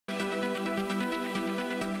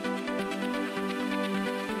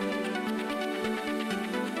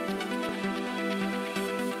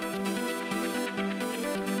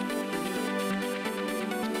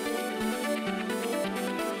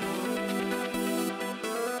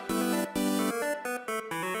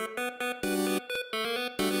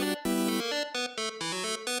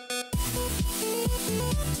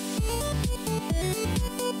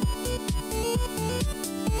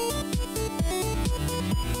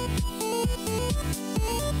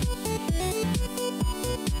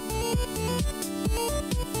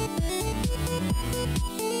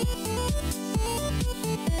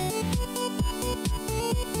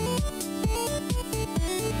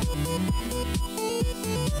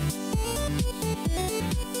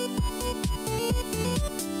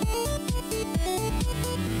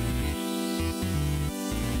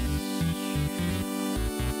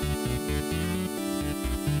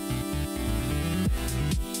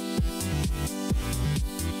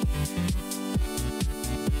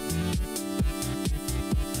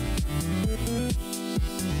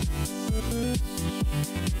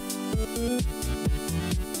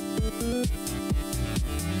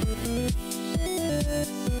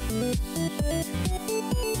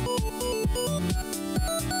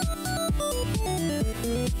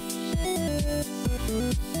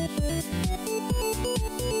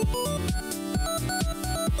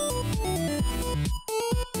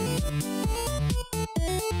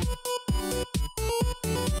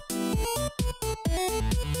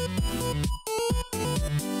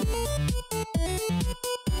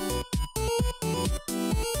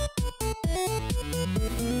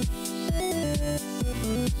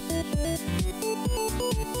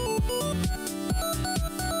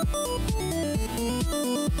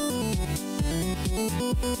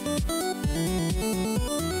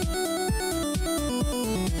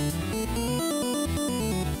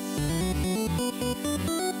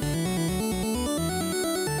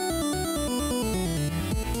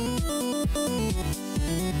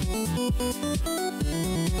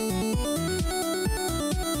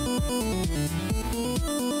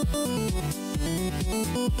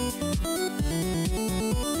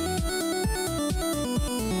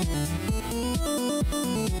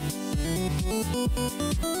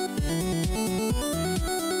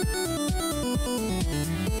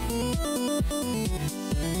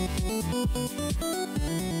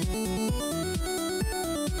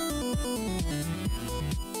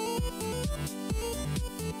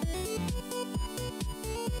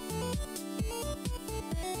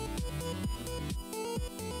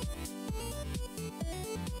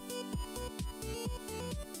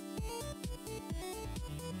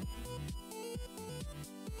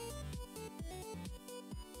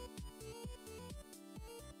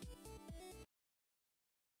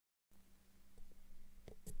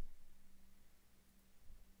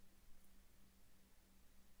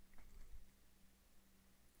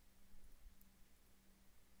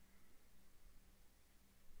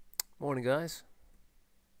Morning, guys.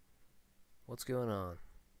 What's going on?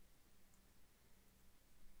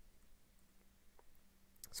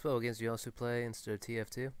 Spell against you also play instead of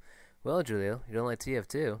TF2? Well, Julio, you don't like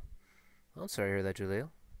TF2? I'm sorry to hear that, Julio.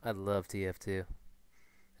 I love TF2.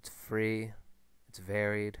 It's free. It's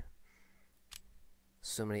varied.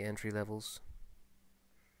 So many entry levels.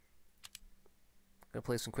 Gonna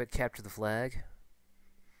play some quick capture the flag.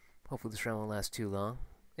 Hopefully this round won't last too long.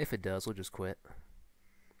 If it does, we'll just quit.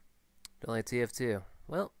 Don't like TF2.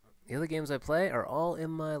 Well, the other games I play are all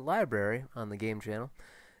in my library on the game channel.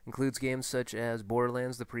 Includes games such as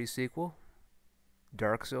Borderlands the pre-sequel,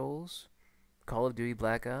 Dark Souls, Call of Duty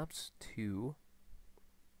Black Ops 2,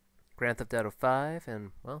 Grand Theft Auto 5,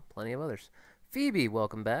 and, well, plenty of others. Phoebe,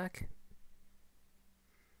 welcome back.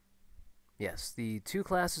 Yes, the two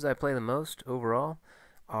classes I play the most overall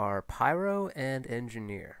are Pyro and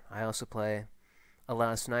Engineer. I also play a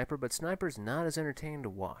lot of Sniper, but Sniper's not as entertaining to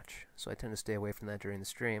watch, so I tend to stay away from that during the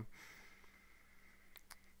stream.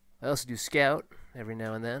 I also do Scout every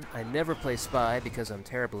now and then. I never play Spy because I'm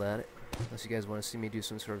terrible at it, unless you guys want to see me do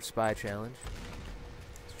some sort of Spy challenge.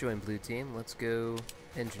 Let's join Blue Team. Let's go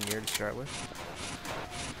Engineer to start with.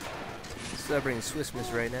 Celebrating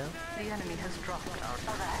Swissmas right now. The enemy has dropped our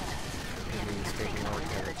flag. Enemy's taking more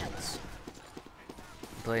intelligence.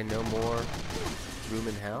 Play No More Room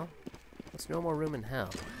in Hell? What's No More Room in Hell?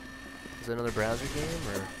 Is that another browser game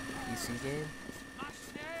or PC game? Ouch.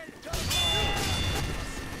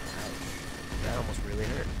 That almost really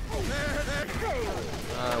hurt. Oh,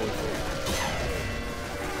 that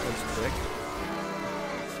was quick.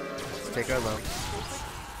 Let's take our lumps.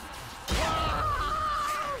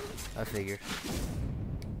 I figured.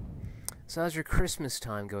 So how's your Christmas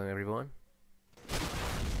time going, everyone?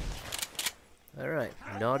 Alright,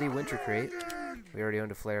 Naughty Winter Crate. We already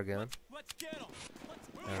owned a flare gun.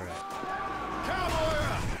 Alright.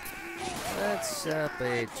 Let's set up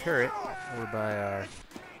a turret over by our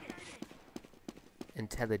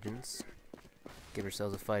intelligence. Give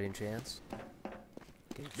ourselves a fighting chance.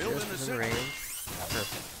 Get just within range.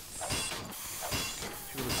 Perfect.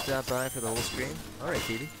 Should we stop by for the whole stream? Alright,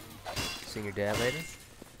 Phoebe. Seeing your dad later.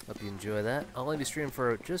 Hope you enjoy that. I'll only be streaming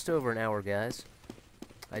for just over an hour, guys.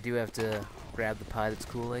 I do have to grab the pie that's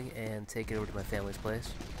cooling and take it over to my family's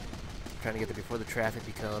place. I'm trying to get there before the traffic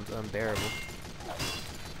becomes unbearable.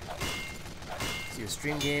 See a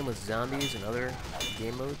stream game with zombies and other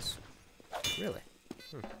game modes? Really?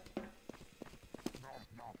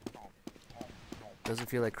 Doesn't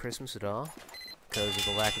feel like Christmas at all because of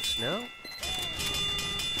the lack of snow?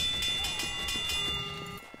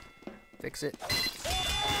 Fix it.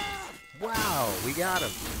 Wow, we got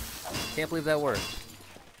him. Can't believe that worked.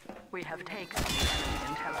 We have taken.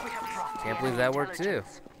 Can't believe that worked too.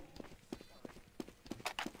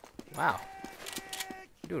 Wow.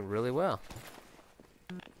 You're doing really well.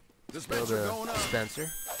 Build a dispenser.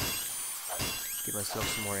 Give myself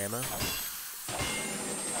some more ammo.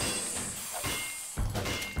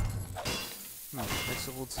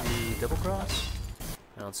 Fixable to double cross?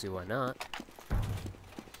 I don't see why not.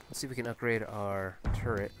 Let's see if we can upgrade our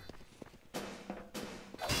turret.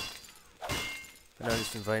 But now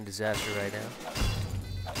just inviting disaster right now.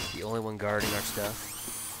 The only one guarding our stuff.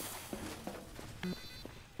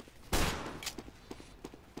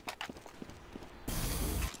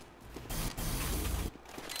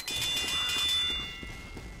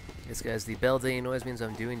 Yes, guys, the bell dinging noise means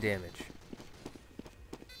I'm doing damage.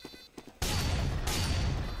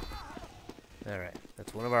 Alright,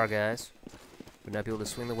 that's one of our guys. Would not be able to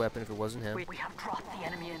swing the weapon if it wasn't him. We have dropped the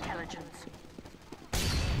enemy intelligence.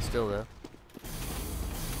 Still, though.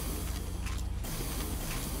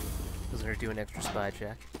 Doesn't hurt to do an extra spy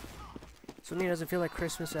check. So it doesn't feel like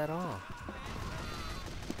Christmas at all.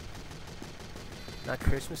 Not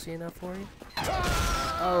Christmassy enough for you?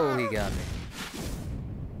 Oh, he got me.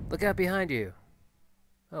 Look out behind you!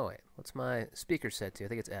 Oh wait, what's my speaker set to? I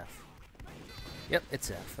think it's F. Yep,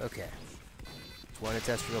 it's F. Okay. Just wanted to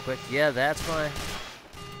test it real quick. Yeah, that's my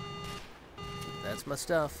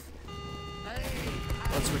stuff.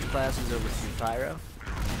 Let's switch classes over to Pyro.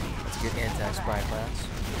 That's a good anti-spy class.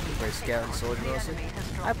 Play Scout and Soldier mostly.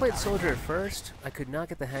 I played Soldier at first. I could not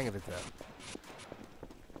get the hang of it though.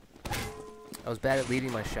 I was bad at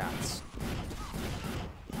leading my shots.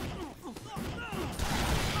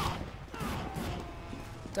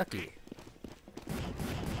 Ducky.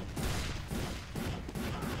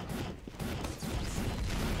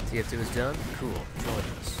 TF2 is done? Cool. Join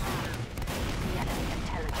us. The enemy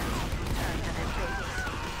intelligence returned to their base.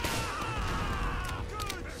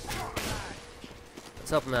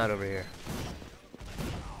 Let's help him out over here.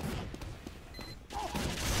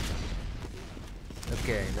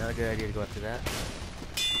 Okay, not a good idea to go after that.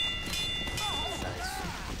 Nice.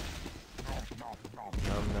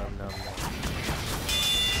 Nom nom nom nom.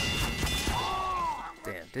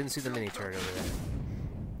 Damn, didn't see the mini turret over there.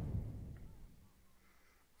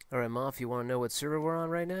 Alright, Moff, you want to know what server we're on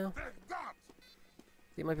right now?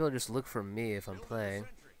 You might be able to just look for me if I'm playing.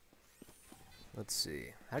 Let's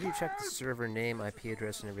see. How do you check the server name, IP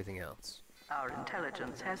address, and everything else? Our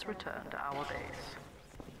intelligence has returned to our base.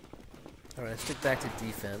 Alright, stick back to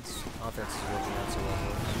defense. Offense is working out so well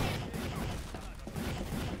for us.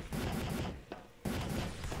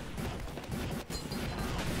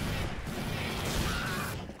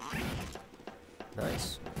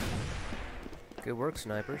 Nice. Good work,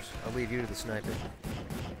 snipers. I'll leave you to the sniping.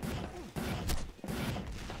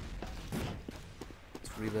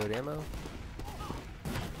 Let's reload ammo.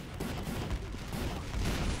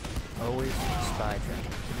 Always spy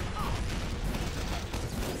checking.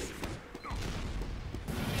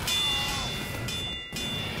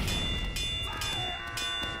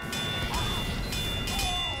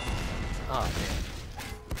 Oh man.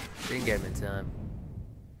 Didn't get him in time.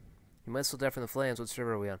 You might still die from the flames. What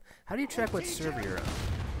server are we on? How do you check what server you're on?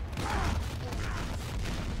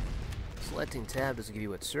 Selecting tab doesn't give you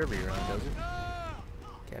what server you're on, does it?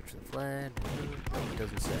 Capture the flag. No, it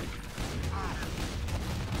doesn't say.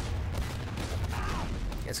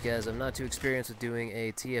 Yes, guys, I'm not too experienced with doing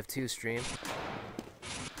a TF2 stream.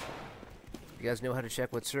 If you guys know how to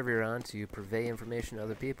check what server you're on to purvey information to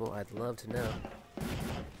other people, I'd love to know.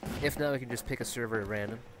 If not, we can just pick a server at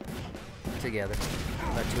random. Together.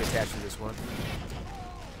 I'm not too attached to this one.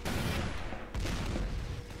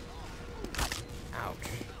 Ouch.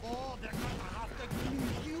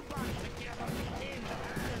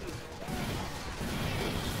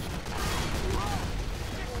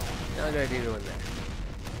 Not a good idea to win there.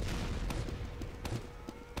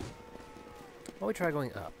 Why don't we try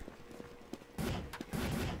going up?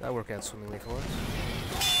 That'll work out swimmingly for us.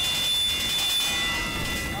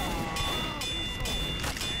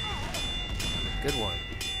 Good one.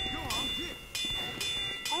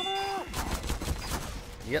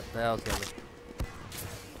 Yep, that'll kill me.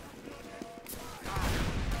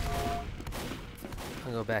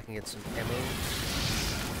 I'll go back and get some ammo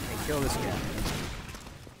and kill this guy.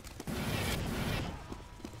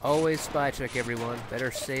 Always spy check, everyone. Better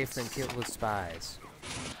safe than killed with spies.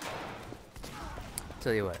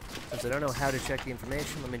 Tell you what, since I don't know how to check the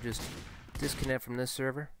information, let me just disconnect from this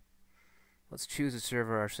server. Let's choose a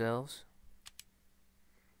server ourselves.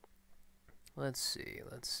 Let's see.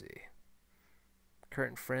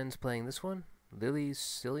 Current friends playing this one. Lily's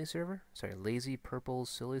Silly Server? Sorry, Lazy Purple's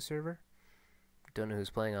Silly Server. Don't know who's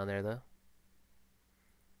playing on there, though.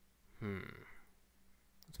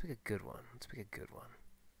 Let's pick a good one.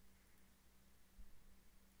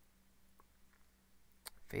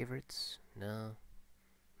 Favorites? No.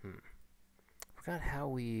 Forgot how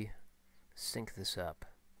we sync this up.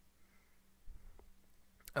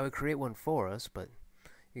 I would create one for us, but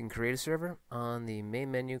you can create a server. On the main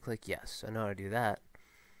menu, click yes. I know how to do that.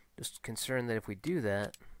 Just concerned that if we do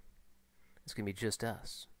that, it's going to be just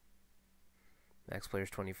us. Max players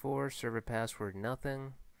 24, server password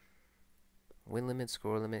nothing. Win limit,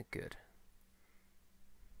 score limit, good.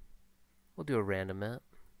 We'll do a random map.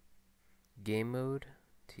 Game mode,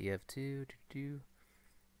 TF2,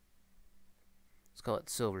 let's call it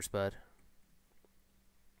Silverspud.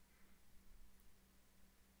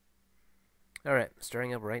 Alright,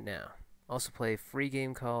 starting up right now. Also play a free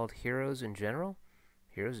game called Heroes in General.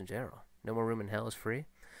 Heroes in General. No More Room in Hell is free.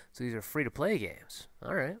 So these are free-to-play games.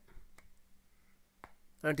 Alright.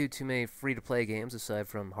 I don't do too many free-to-play games aside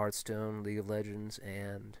from Hearthstone, League of Legends,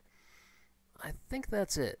 and I think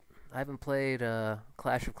that's it. I haven't played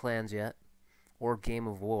Clash of Clans yet, or Game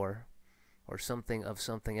of War, or something of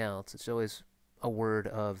something else. It's always a word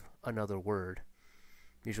of another word.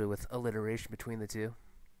 usually with alliteration between the two.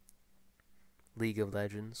 League of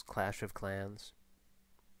Legends, Clash of Clans.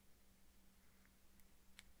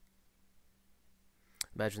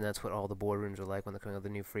 Imagine that's what all the boardrooms are like when they're coming out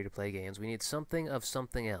with the new free-to-play games. We need something of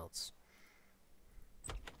something else.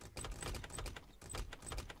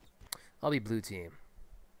 I'll be blue team.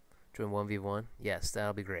 Join 1v1? Yes,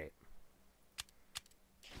 that'll be great.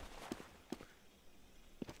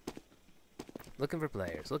 Looking for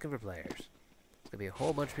players, looking for players. There's gonna be a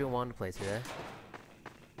whole bunch of people wanting to play today.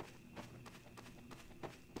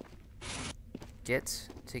 Get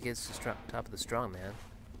tickets to top of the strongman.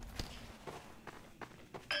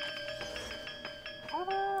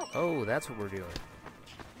 Oh, that's what we're doing.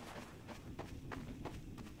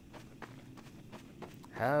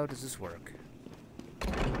 How does this work?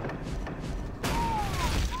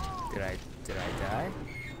 Did I die?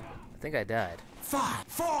 I think I died. 5,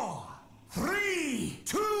 4, 3,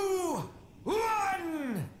 2,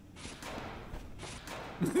 1!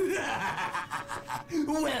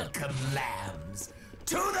 Welcome, lambs,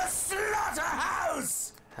 to the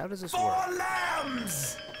slaughterhouse! How does this For work?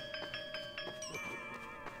 lambs!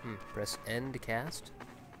 Press N to cast.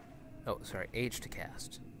 Oh, sorry, H to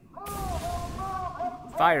cast.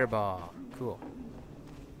 Fireball. Cool.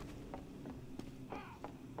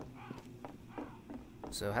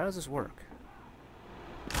 So how does this work?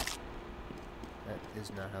 That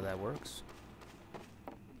is not how that works.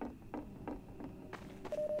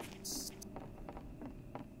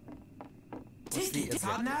 Tickets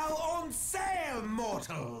are now on sale,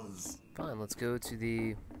 mortals! Fine, let's go to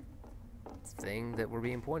the thing that we're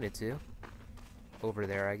being pointed to. Over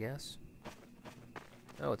there, I guess.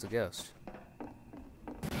 Oh, it's a ghost.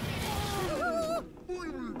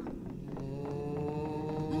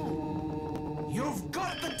 You've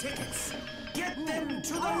got the tickets! Get them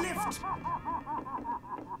to the lift!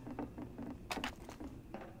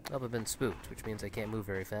 Oh, I've been spooked, which means I can't move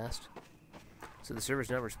very fast. So the server's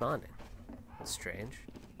not responding. That's strange.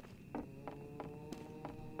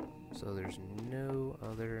 So there's no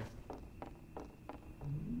other...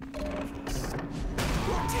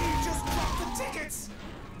 What do you just drop the tickets?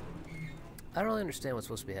 I don't really understand what's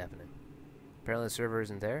supposed to be happening. Apparently the server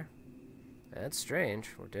isn't there. That's strange.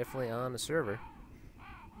 We're definitely on the server.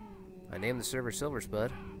 I named the server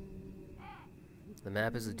Silverspud. The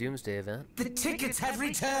map is the Doomsday event. The tickets have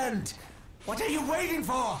returned! What are you waiting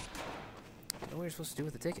for? I don't know what you're supposed to do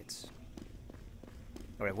with the tickets.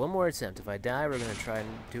 Alright, one more attempt. If I die, we're going to try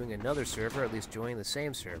doing another server, or at least joining the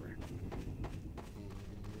same server.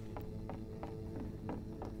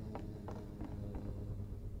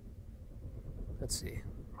 Let's see.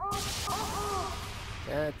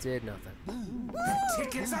 That did nothing. The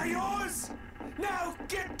tickets are yours! Now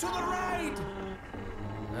get to the ride!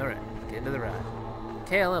 Alright, get into the ride.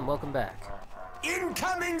 KLM, welcome back.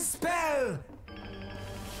 Incoming spell!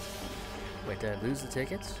 Wait, did I lose the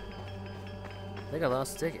tickets? I think I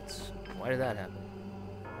lost the tickets. Why did that happen?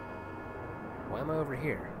 Why am I over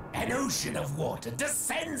here? An ocean of water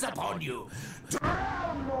descends upon you!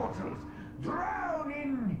 Drown, mortals! Drown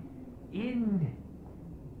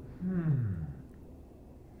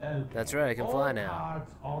Okay. That's right, I can fly All now.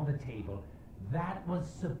 cards on the table. That was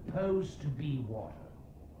supposed to be water.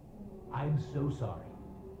 I'm so sorry.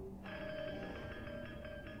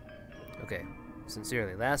 Okay,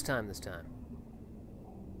 sincerely, last time this time.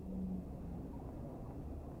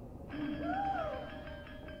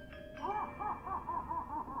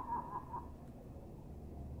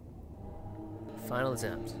 Final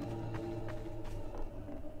attempt.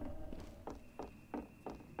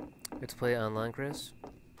 Get to play online, Chris.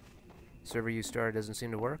 Server you started doesn't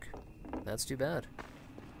seem to work. That's too bad.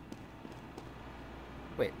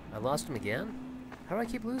 Wait, I lost him again? How do I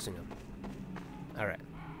keep losing him? Alright.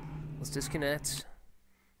 Let's disconnect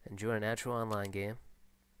and join an actual online game.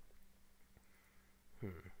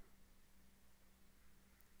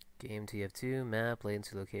 Game TF2, map,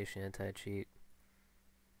 latency, location, anti-cheat.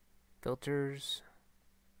 Filters.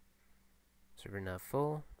 Server not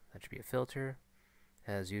full. That should be a filter.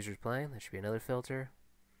 Has users playing. That should be another filter.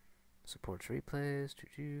 Supports replays.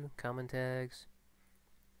 Common tags.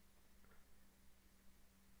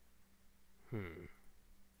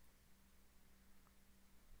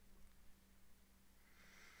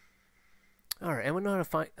 All right, and we know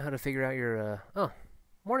how to figure out your. Oh,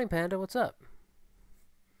 morning, Panda. What's up?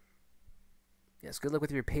 Yes, good luck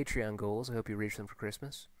with your Patreon goals. I hope you reach them for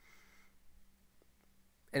Christmas.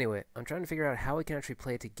 Anyway, I'm trying to figure out how we can actually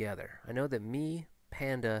play together. I know that me,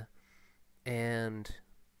 Panda, and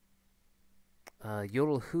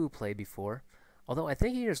Yodel Who played before. Although I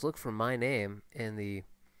think he just looked for my name in the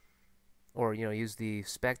Or, you know, use the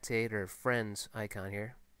spectate or friends icon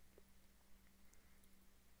here.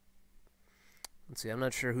 Let's see, I'm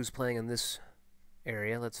not sure who's playing in this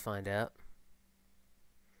area. Let's find out.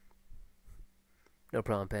 No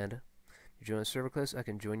problem, Panda. You join a server class, I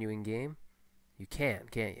can join you in game. You can,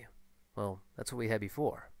 can't you? Well, that's what we had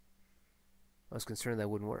before. I was concerned that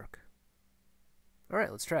wouldn't work.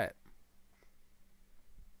 Alright, let's try it.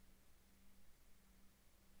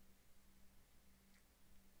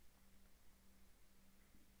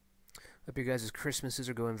 Hope your guys' Christmases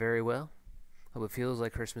are going very well. Hope it feels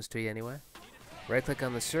like Christmas to you anyway. Right click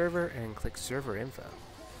on the server and click server info.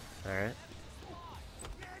 Alright.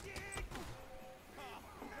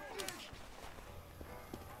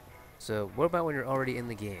 So, what about when you're already in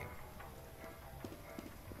the game?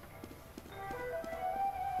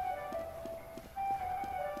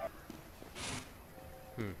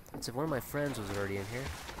 Let's see if one of my friends was already in here.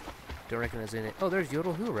 Don't recognize any. Oh, there's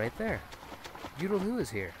Yodel Who right there. Yodel Who is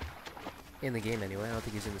here. In the game anyway. I don't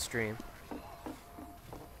think he's in the stream.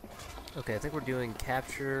 Okay, I think we're doing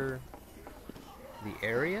capture the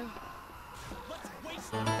area.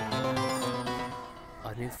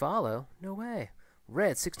 A new follow? No way.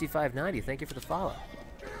 Red 6590, thank you for the follow.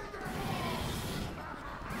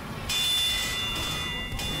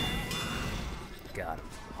 Got him.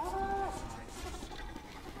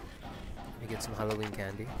 Let me get some Halloween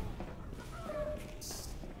candy.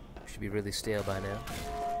 Should be really stale by now.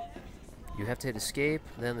 You have to hit escape,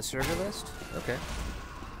 then the server list? Okay.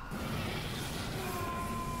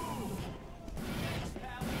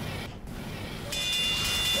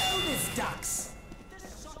 Bonus ducks!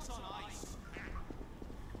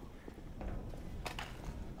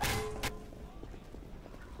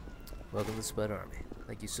 Welcome to the Spud Army.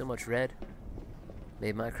 Thank you so much, Red.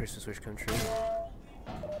 Made my Christmas wish come true.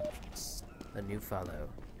 A new follow.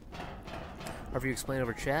 However you explain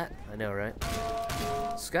over chat? I know, right?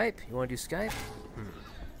 Skype? You want to do Skype?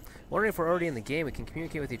 Wondering if we're already in the game, we can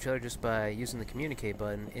communicate with each other just by using the communicate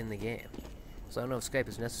button in the game. So I don't know if Skype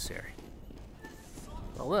is necessary.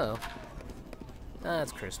 Although,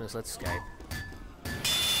 it's Christmas, let's Skype.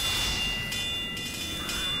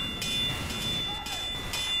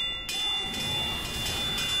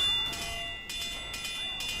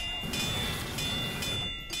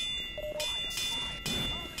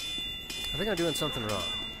 I think I'm doing something wrong,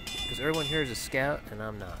 because everyone here is a scout and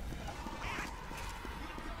I'm not.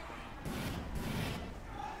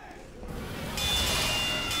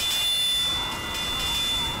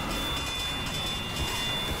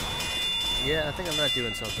 Yeah, I think I'm not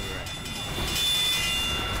doing something right.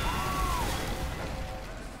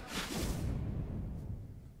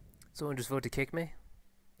 Someone just vote to kick me?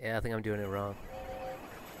 Yeah, I think I'm doing it wrong.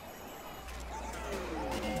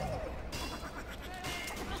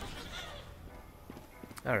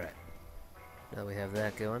 Alright. Now we have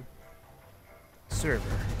that going.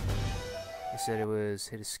 Server. You said it was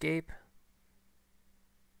hit escape.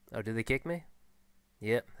 Oh, did they kick me?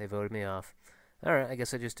 Yep, they voted me off. Alright, I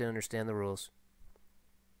guess I just didn't understand the rules.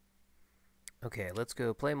 Okay, let's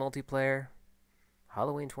go play multiplayer.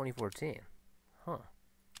 Halloween 2014. Huh.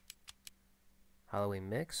 Halloween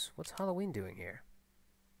mix? What's Halloween doing here?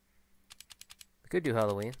 We could do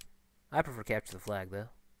Halloween. I prefer capture the flag, though.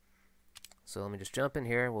 So let me just jump in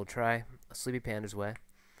here. We'll try a Sleepy Panda's way.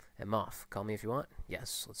 And Moth, call me if you want.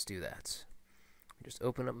 Yes, let's do that. Just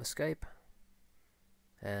open up my Skype.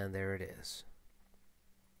 And there it is.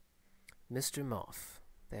 Mr. Moth.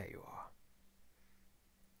 There you are.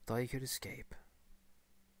 Thought you could escape.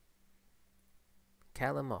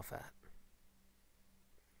 Callum Moffat.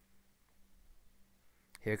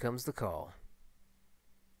 Here comes the call.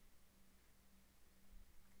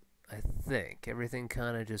 I think everything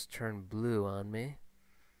kind of just turned blue on me.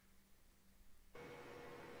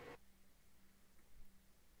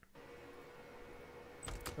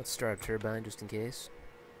 Let's start a turbine just in case.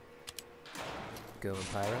 Go in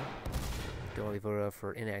Pyro. Don't want to be voted off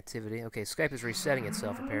for inactivity. Okay, Skype is resetting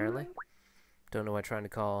itself apparently. Don't know why trying to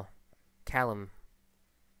call Callum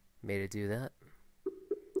made it do that.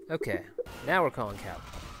 Okay, now we're calling Callum.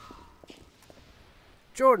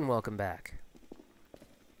 Jordan, welcome back.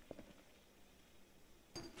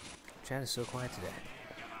 Chat is so quiet today.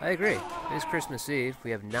 I agree. It is Christmas Eve.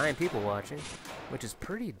 We have 9 people watching, which is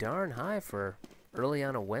pretty darn high for early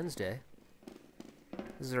on a Wednesday.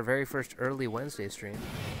 This is our very first early Wednesday stream.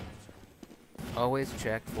 Always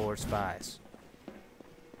check for spies.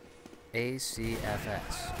 ACFS.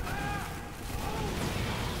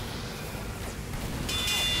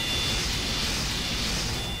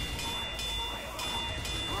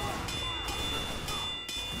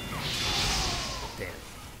 Damn.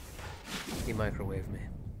 He microwaved me.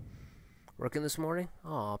 Working this morning?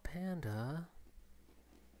 Aw, Panda.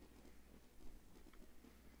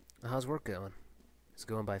 How's work going? Is it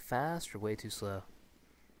going by fast or way too slow?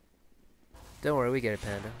 Don't worry, we get it,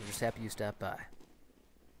 Panda. We're just happy you stopped by.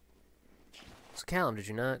 So, Callum, did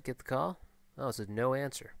you not get the call? Oh, it says no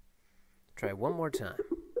answer. Try one more time.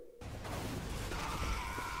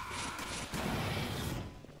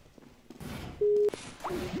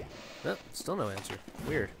 Nope, still no answer.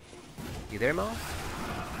 Weird. You there, Mom?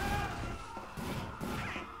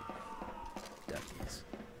 Duckies.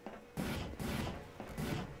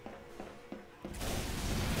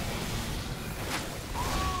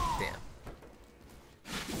 Damn.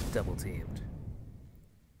 Double teamed.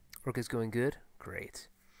 Work is going good? Great.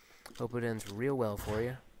 Hope it ends real well for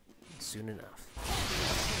you. Soon enough.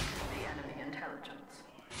 The enemy intelligence.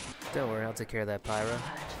 Don't worry, I'll take care of that, Pyro.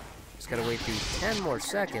 Just gotta wait through 10 more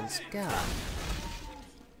seconds. God.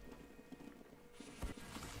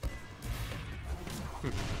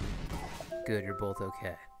 Good, you're both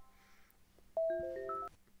okay.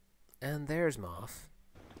 And there's Moth.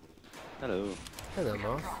 Hello. Hello,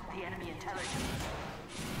 Moth. The enemy intelligence.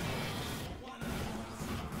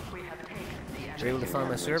 We have taken the enemy. Were you able to find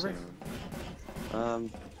my server? I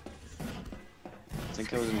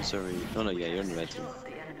think I was in the server. Oh no, yeah, you're in the red team.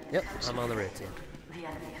 Yep, I'm on the red team. The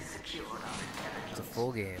enemy has secured our intelligence. It's a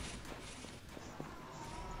full game.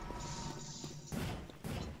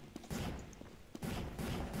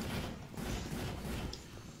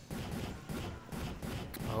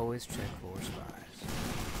 Always check for spies.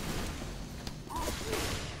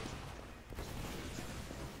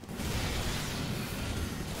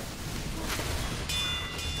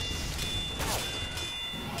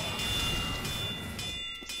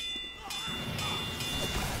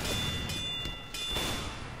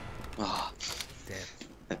 Ah, Damn.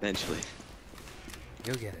 eventually.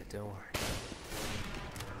 You'll get it, don't worry.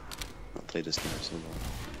 I'll play this game so long.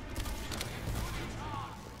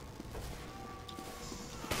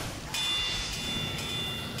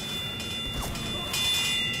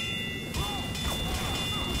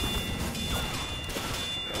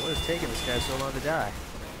 What is taking this guy so long to die?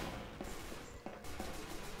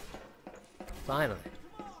 Finally.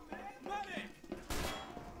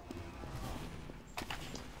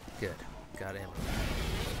 Good. Got ammo.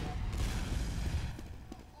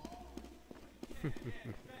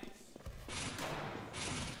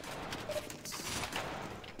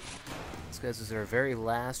 This guys is our very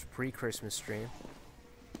last pre-Christmas stream.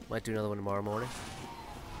 Might do another one tomorrow morning.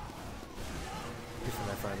 If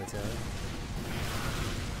I find the time.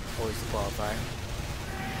 Always the qualifier.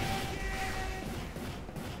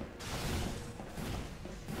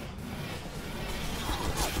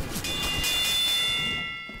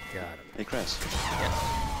 Got him. Hey, Chris. Yeah.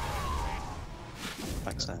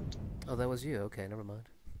 Backstabbed. Oh, that was you. Okay, never mind.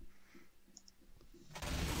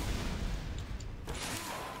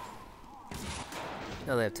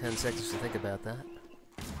 Now they have 10 seconds to think about that.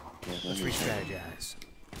 Yeah, Let's then you- re-strategize.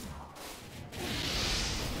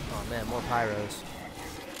 Oh man, more pyros.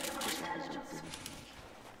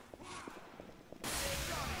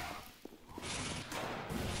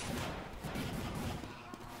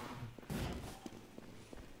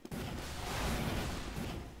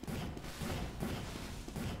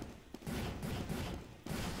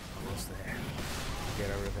 Almost there. Get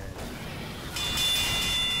our revenge.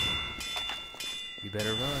 You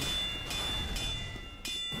better run.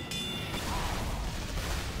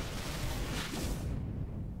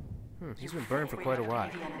 He's been burned for quite a while.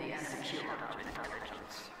 The enemy has secured our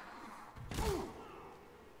intelligence.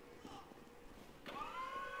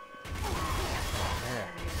 Man,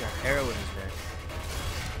 he's got an arrow in his neck.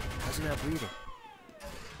 How's he not bleeding?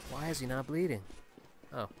 Why is he not bleeding?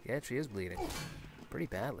 Oh, he actually is bleeding. Pretty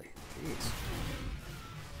badly. Jeez.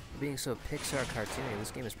 Being so Pixar cartoony,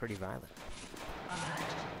 this game is pretty violent.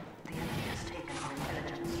 Alert. The enemy has taken our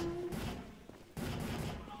intelligence.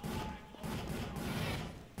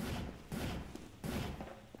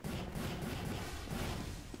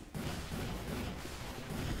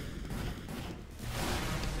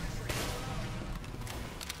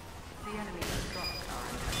 The enemy has dropped our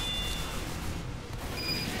intelligence.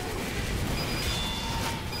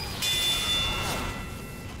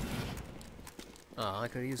 Oh, I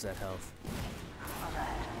could have used that health.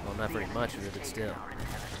 Well, not very much of it, but still.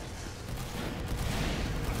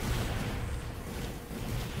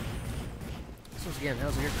 So again,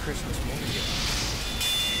 how's your Christmas morning going?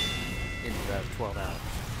 In about 12 hours.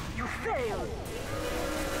 You failed!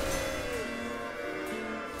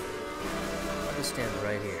 I'll just stand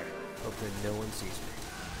right here. Hopefully no one sees me.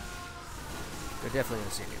 They're definitely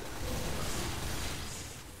gonna see me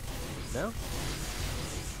though. No?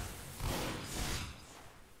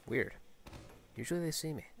 Weird. Usually they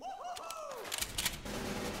see me.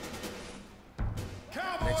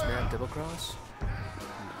 Next map, double cross?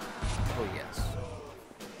 Oh yes.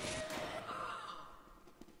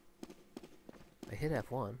 I hit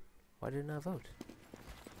F1. Why didn't I vote?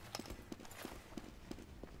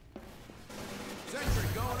 Sentry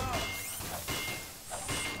going up.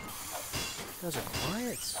 You guys are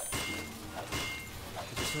quiet. Is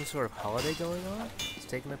there some sort of holiday going on? It's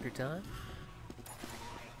taking up your time?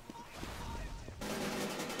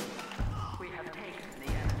 We have taken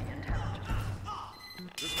the enemy intelligence.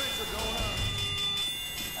 Dispenser going up.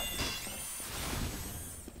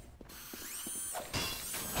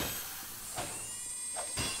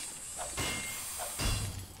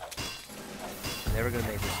 Never gonna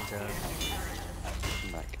make this in time.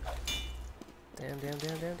 I'm back. Damn, damn,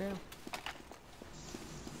 damn, damn, damn.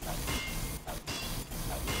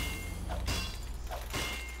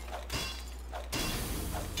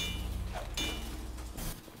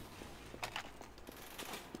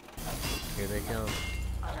 Here they come.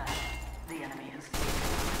 Alert. The enemy is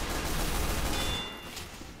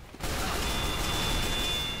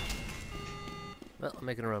Well, I'm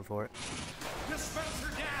making a run for it. Dispenser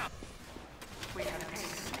down. We have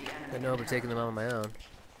taken the enemy. Didn't know overtaking them on my own.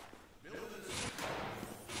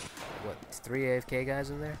 What, 3 AFK guys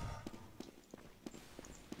in there?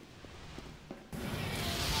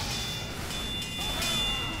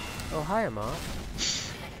 Oh, hi, I'm off.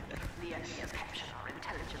 The enemy has captured our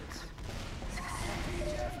intelligence.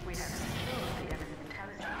 Success. We have secured the enemy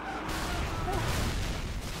intelligence.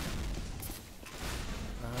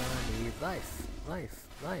 I need life, life,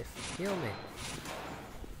 life. Heal me.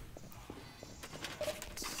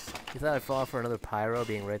 You thought I'd fall for another pyro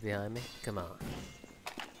being right behind me? Come on.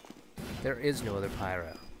 There is no other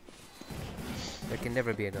pyro. There can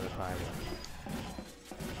never be another pyro.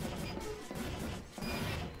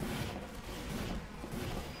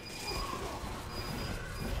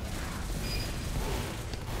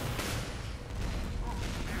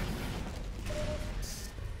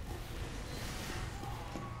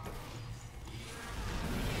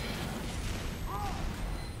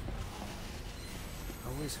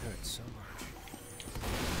 Always hurts so much.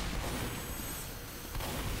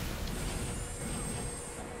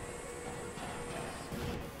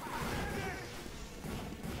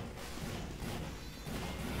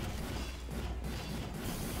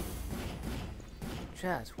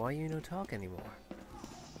 Chat, why you no talk anymore?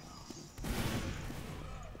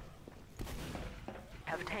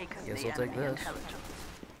 Have taken Guess the I'll take enemy this. intelligence.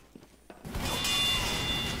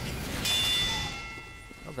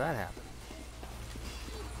 How'd that happen?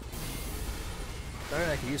 Alright,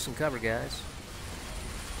 I could use some cover, guys.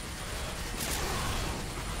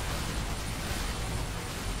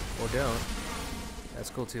 Or don't. That's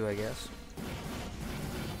cool too, I guess.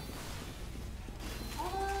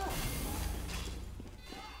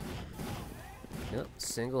 Yep,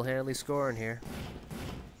 single-handedly scoring here.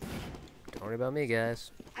 Don't worry about me,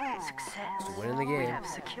 guys. Success. Just winning the We game. have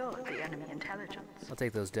secured the enemy intelligence. I'll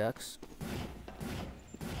take those ducks.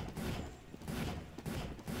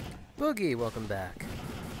 Boogie, welcome back.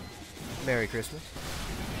 Merry Christmas.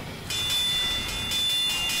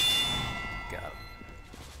 Got him.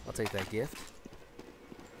 I'll take that gift.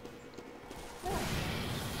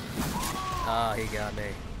 Ah, he got me.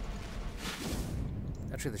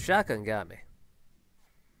 Actually, the shotgun got me.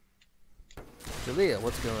 Jalea,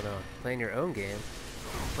 what's going on? Playing your own game?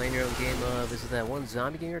 Playing your own game of, is it that one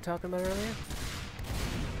zombie game you were talking about earlier?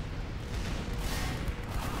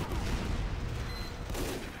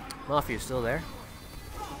 Mafia, still there?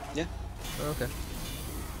 Yeah. Oh, okay.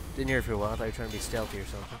 Didn't hear it for a while. I thought you were trying to be stealthy or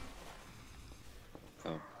something.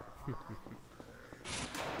 Oh.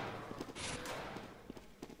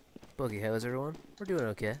 Boogie, how is everyone? We're doing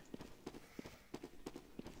okay.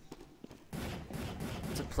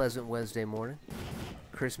 It's a pleasant Wednesday morning.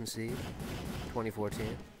 Christmas Eve,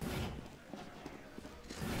 2014.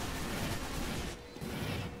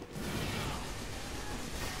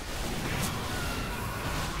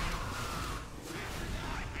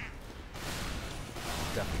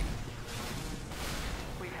 Ducky.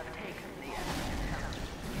 We have taken the enemy intelligence.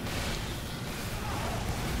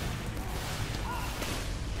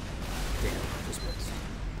 Damn, just missed.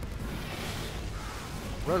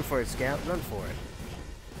 Run for it, Scout. Run for it.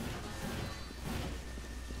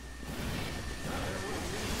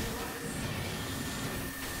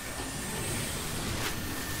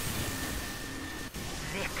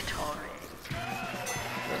 Victory.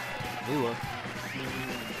 We won.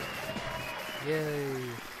 Yay!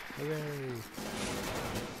 Hooray!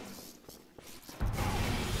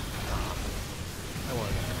 I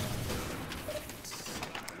won.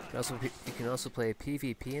 You can also play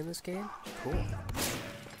PvP in this game. Cool.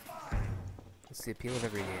 That's the appeal of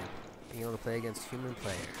every game. Being able to play against human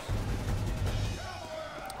players.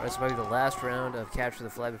 Alright, so probably the last round of Capture the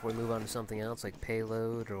Flag before we move on to something else like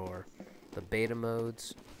Payload or the beta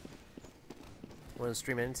modes. Want to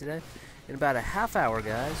stream it in today? In about a half hour,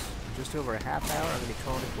 guys. Just over a half hour, I'm going to be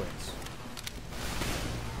calling it quits.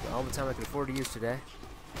 All the time I can afford to use today.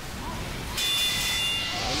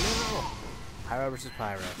 Oh no! Pyro versus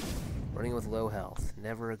Pyro. Running with low health.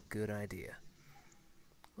 Never a good idea.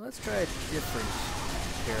 Let's try a different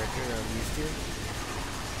character than I'm used to.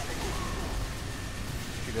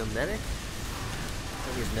 Should we go Medic? I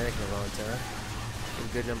haven't used Medic in a long time. Get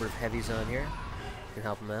a good number of heavies on here. Can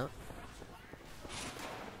help them out.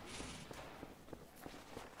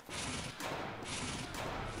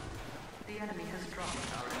 The enemy has dropped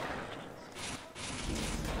our intelligence.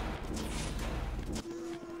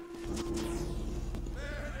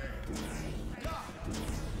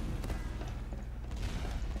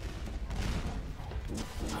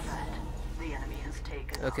 The enemy has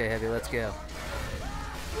taken. Okay, Heavy, let's go.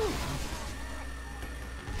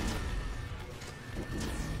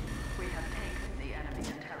 We have taken the enemy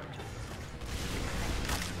intelligence.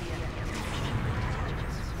 The enemy has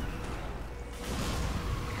intelligence.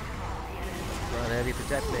 Come on, Heavy,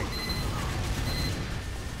 protect me.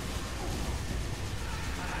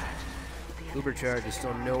 Uber charge is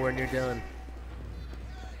still nowhere near done.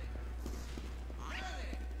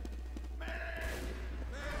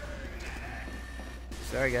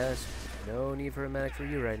 Sorry guys, no need for a medic for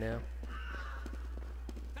you right now.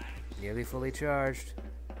 Nearly fully charged.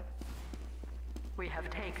 We have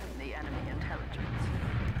taken the enemy intelligence.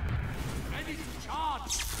 Ready to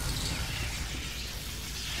charge!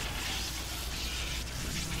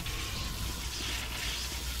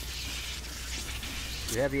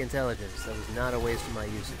 You have the intelligence. That was not a waste of my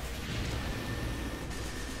usage.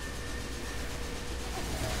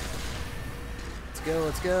 Let's go,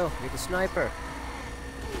 let's go. You're the sniper.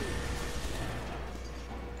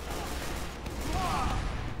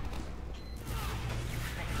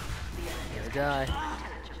 Gonna die.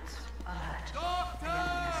 Intelligence. Alert. The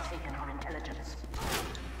enemy has taken our intelligence.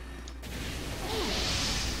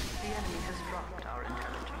 The enemy has dropped our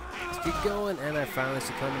intelligence. Let's keep going, and I finally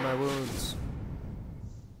succumbed to my wounds.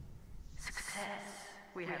 Success.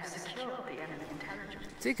 We have secured the enemy intelligence.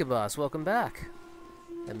 Tika Boss, welcome back.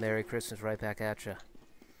 And Merry Christmas right back at ya.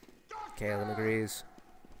 Caleb agrees.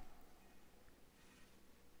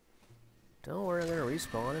 Don't worry, I'm gonna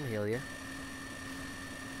respawn and heal you.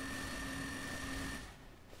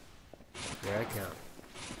 Here I come.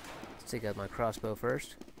 Let's take out my crossbow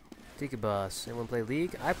first. Tika Boss, anyone play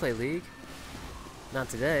League? I play League. Not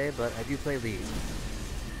today, but I do play League.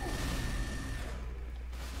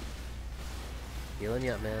 Healing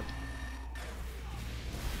you up, man.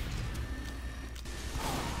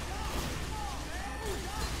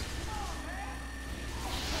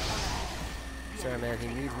 Sorry, man, he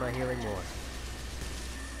needs my healing more.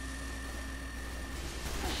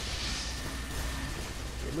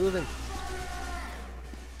 Get moving.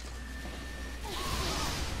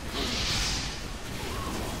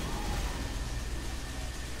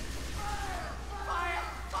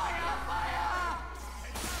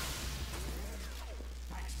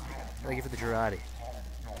 Thank you for the Girardi.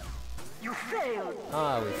 You failed.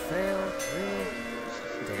 Oh, we failed? Really?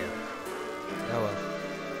 Damn. Oh well.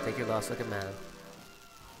 Take your loss like a man.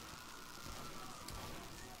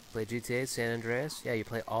 Play GTA, San Andreas? Yeah, you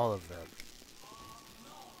play all of them.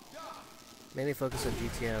 Mainly focus on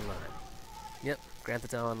GTA Online. Yep, Grand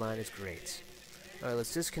Theft Auto Online is great. Alright,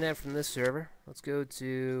 let's disconnect from this server. Let's go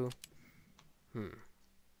to... Why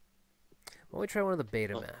don't we try one of the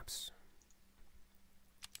beta maps?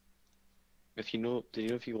 If you know, do you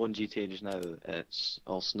know if you go on GTA just now, it's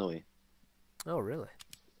all snowy. Oh, really?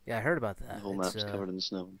 Yeah, I heard about that. The whole map's covered in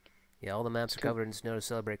snow. Yeah, all the maps are covered in snow to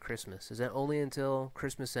celebrate Christmas. Is that only until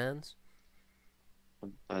Christmas ends?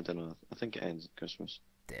 I don't know. I think it ends at Christmas.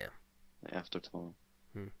 Damn. Like after tomorrow.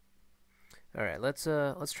 All right, let's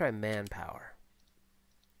try manpower.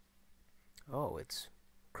 Oh, it's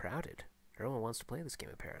crowded. Everyone wants to play this game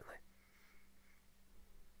apparently.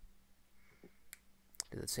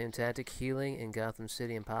 Do the same tactic, healing in Gotham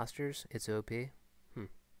City Imposters. It's OP.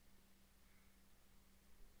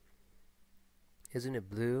 Isn't it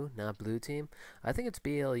blue, not blue team? I think it's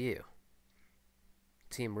BLU.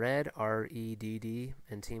 Team red, REDD,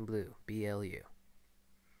 and team blue, BLU.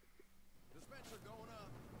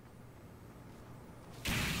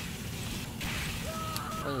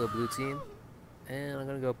 I'm gonna go blue team, and I'm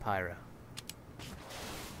gonna go pyro.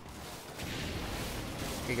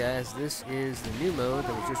 Okay guys, this is the new mode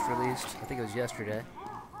that was just released, I think it was yesterday.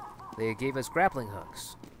 They gave us grappling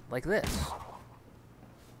hooks, like this.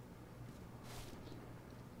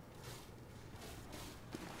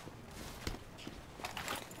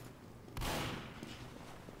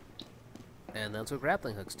 And that's what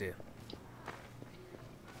grappling hooks do.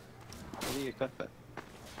 How do you equip it?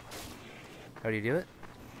 How do you do it?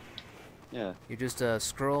 Yeah. You just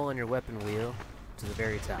scroll on your weapon wheel to the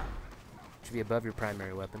very top. It should be above your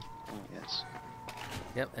primary weapon. Oh, yes.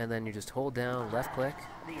 Yep, and then you just hold down left click,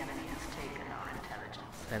 The enemy has taken our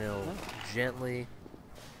intelligence. and it'll gently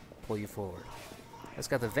pull you forward. It's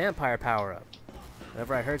got the vampire power up.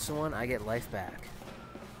 Whenever I hurt someone, I get life back.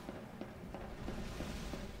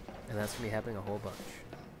 And that's me happening a whole bunch.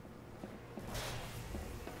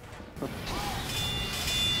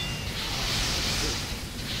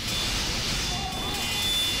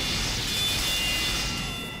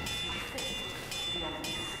 The enemy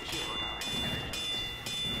has secured our intelligence.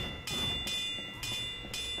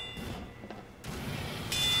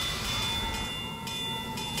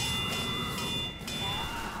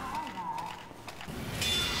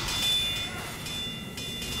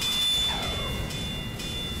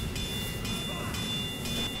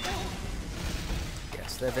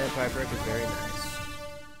 Yes, that vampire perk is very nice.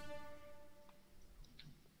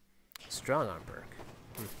 Strong arm perk.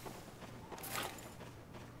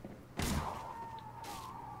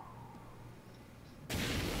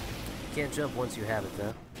 You can't jump once you have it,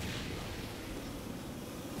 though.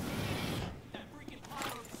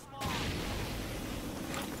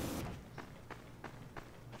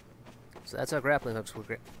 So that's how grappling hooks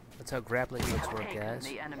work. That's how grappling We hooks have work, taken guys.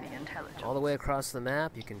 the enemy intelligence. All the way across the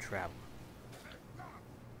map, you can travel.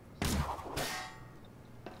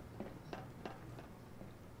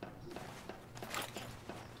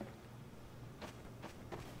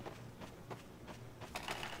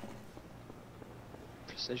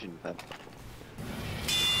 Precision pep.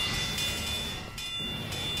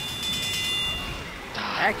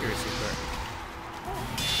 Accuracy perk.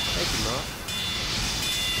 Thank you, Mo.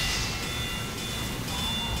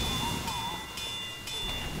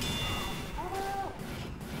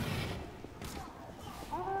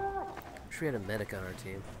 Wish we had a medic on our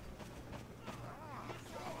team.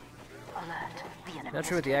 Alert. The enemy Not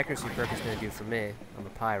sure what the accuracy perk is going to do for me. I'm a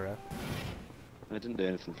pyro. It didn't do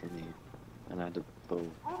anything for me. And I had a bow.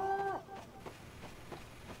 I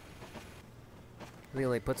think it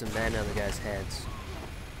like puts a man on the guys' heads.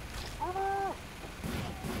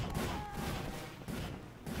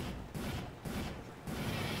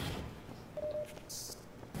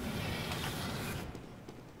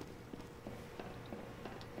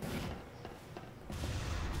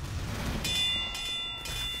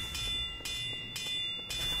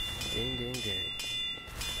 Ding, ding, ding.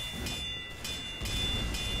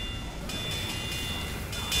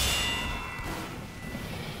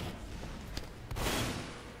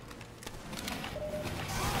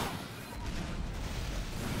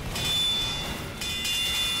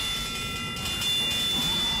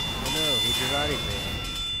 Oh no, he divided me.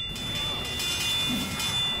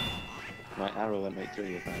 My arrow went right through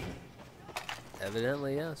you, apparently.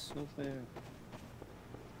 Evidently, yes. No fair.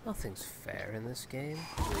 Nothing's fair in this game.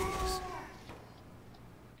 Please.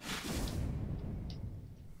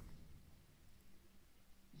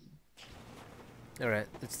 Alright,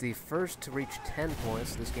 it's the first to reach 10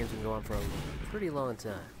 points. This game's gonna go on for a pretty long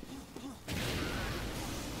time.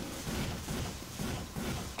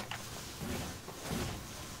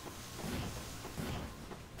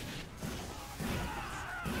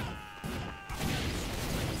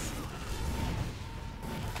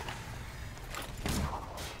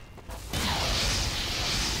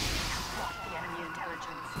 The enemy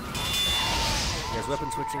intelligence. Yes,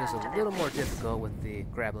 weapon switching is a little more difficult with the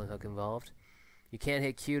grappling hook involved. You can't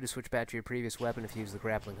hit Q to switch back to your previous weapon if you use the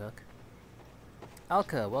grappling hook.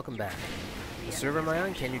 Alka, welcome back. The server am I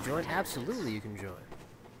on? Can you join? Absolutely, you can join.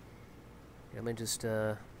 Let me just,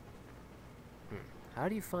 How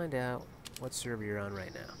do you find out what server you're on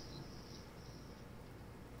right now?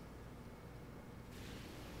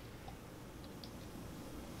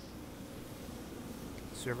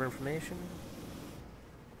 Server information?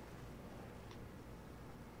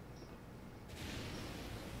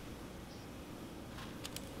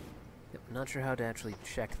 Yep, not sure how to actually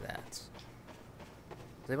check that. Does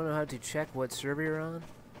anyone know how to check what server you're on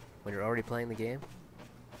when you're already playing the game?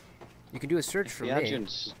 You can do a search for If you add you me. on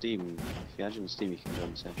Steam, you can join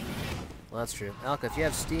the session. Well, that's true. Alka, if you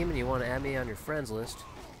have Steam and you want to add me on your friends list,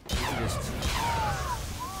 you can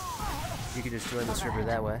just join the server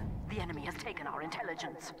that way. The enemy has taken our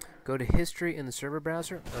intelligence. Go to history in the server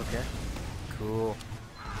browser. Okay. Cool.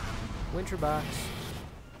 Winter box.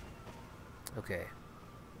 Okay.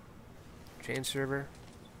 Change server.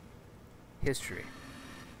 History.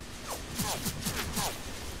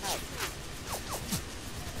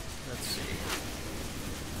 Let's see.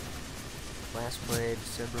 Last played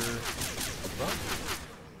December. Well,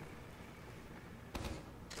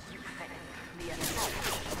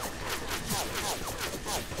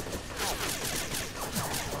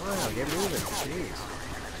 wow, get moving. Jeez.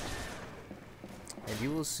 And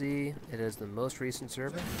you will see it as the most recent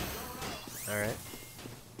server. Alright.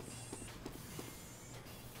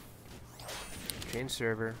 Change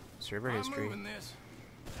server. Server history.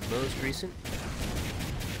 Most recent.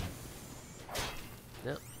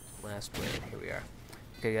 Nope. Last played. Here we are.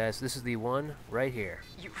 Okay, guys, this is the one right here.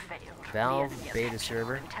 Valve beta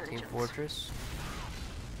server, Team Fortress.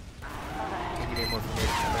 Can't get any more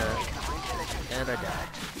information from that. And I died.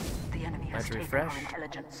 The enemy has Have to taken refresh. our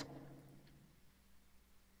intelligence.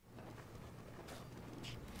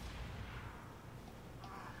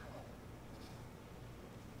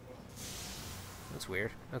 That's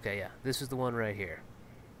weird. Okay, yeah. This is the one right here.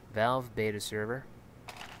 Valve beta server.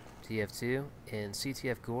 TF2 in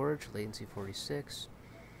CTF Gorge, latency 46.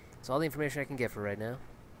 That's all the information I can get for right now.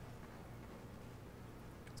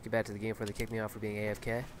 Let's get back to the game before they kick me off for being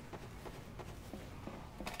AFK.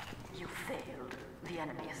 You failed. The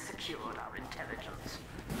enemy has secured our intelligence.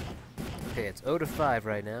 Okay, it's 0 to 5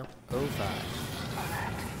 right now. 0-5. Alert.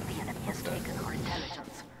 The enemy has taken our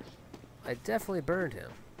intelligence. I definitely burned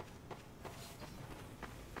him.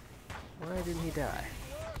 Why didn't he die?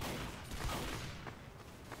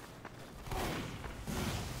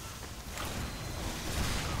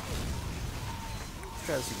 Let's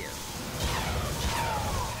try this again.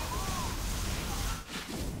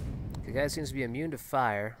 The guy seems to be immune to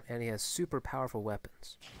fire, and he has super powerful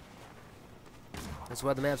weapons. That's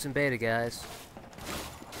why the map's in beta, guys.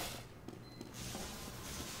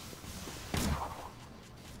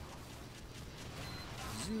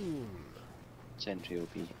 Zoom. Sentry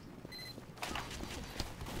OP.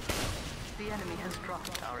 The enemy has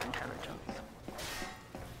dropped our intelligence.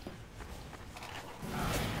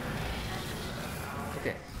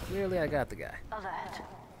 Okay, clearly I got the guy. Alert.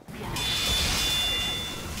 The enemy has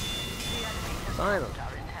Finally. dropped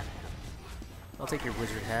our intelligence. I'll take your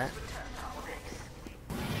wizard hat. Our base.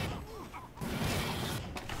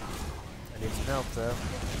 I need some help, though.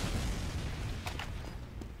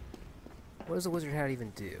 What does the wizard hat even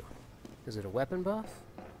do? Is it a weapon buff?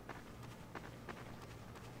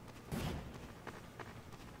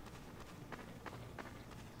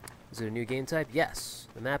 Is it a new game type? Yes.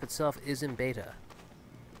 The map itself is in beta.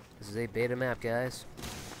 This is a beta map, guys.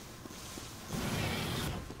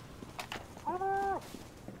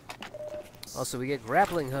 Also, we get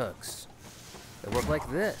grappling hooks that work like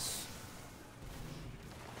this.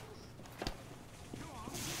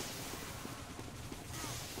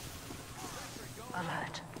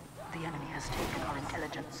 Alert. The enemy has taken our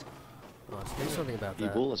intelligence. Oh, let's do something about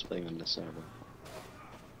that. Ebola's playing on this server.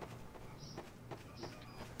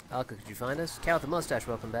 Alka, could you find us? Cat with the mustache,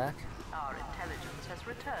 welcome back. Our intelligence has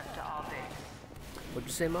returned to our base. What'd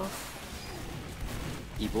you say, Moth?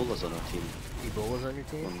 Ebola's on our team. Ebola's on your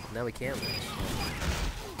team? Now we can't lose.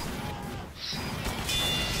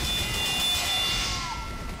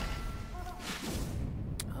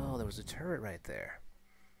 Oh, there was a turret right there.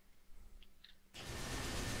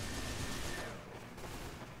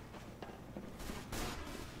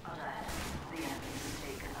 Alert. The enemy has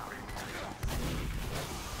taken our intelligence.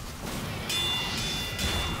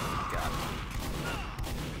 Got it.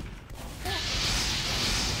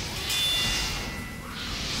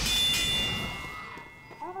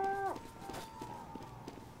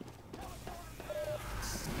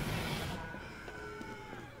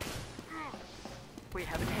 We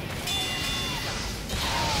have taken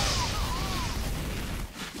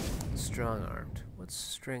Strong-armed. What's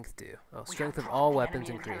strength do? Oh, strength of all weapons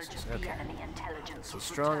increases. Okay. So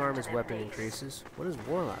strong-arm is weapon increases. What does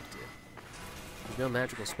warlock do? There's no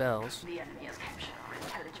magical spells. The enemy has captured our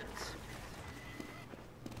intelligence.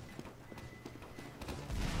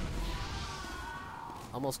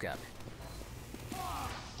 Almost got me.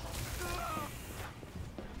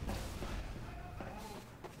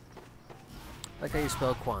 Like how you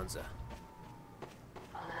spell Kwanzaa.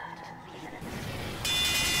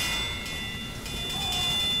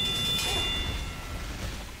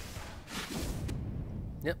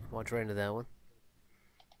 Yep, walked right into that one.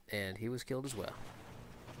 And he was killed as well.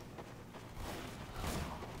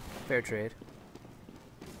 Fair trade.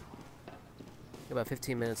 About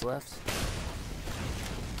 15 minutes left.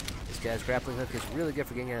 This guy's grappling hook is really good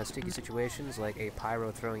for getting out of sticky situations, like a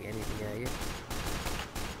pyro throwing anything at you.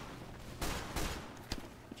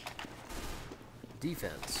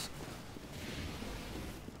 defense.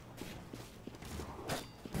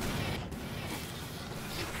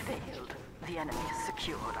 Failed. The enemy has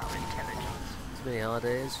secured our intelligence. Too many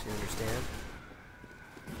holidays, you understand?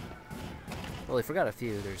 Well, we forgot a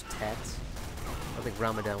few. There's Tet. I don't think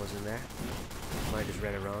Ramadan was in there. Might have just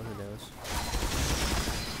read it wrong, who knows?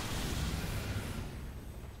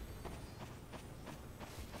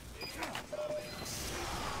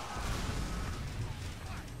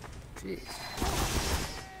 Jeez.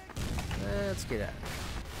 Let's get out of here.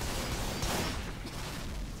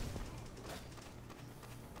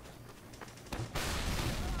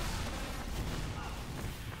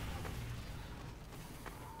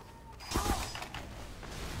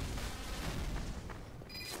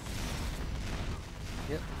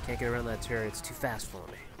 Yep, can't get around that turret. It's too fast for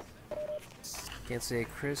me. Can't say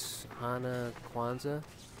Chris, Hana, Kwanzaa.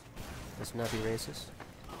 Let's not be racist.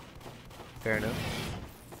 Fair enough.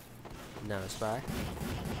 Not a spy.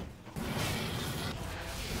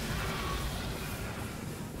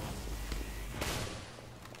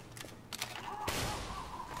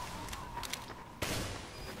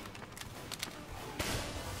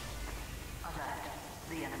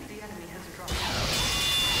 The enemy has dropped.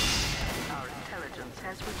 Our intelligence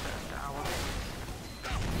has returned to our base.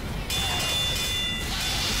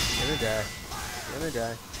 Gonna die. Gonna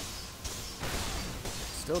die.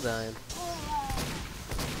 Still dying.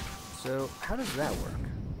 So, how does that work?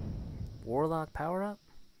 Warlock power-up?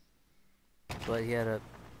 But he had a...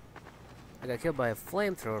 I got killed by a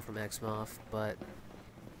flamethrower from Exmoth, but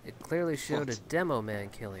it clearly showed a demo man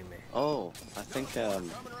killing me. Oh, I think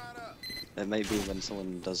it may be when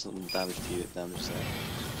someone does some damage to you, it damages that.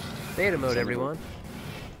 Beta mode, everyone.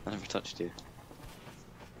 I never touched you.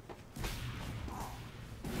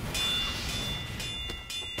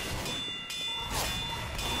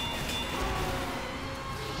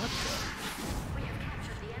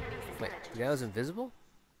 Wait, the guy was invisible?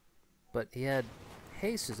 But he had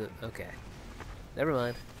haste as a... Okay. Never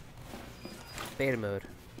mind. Beta mode.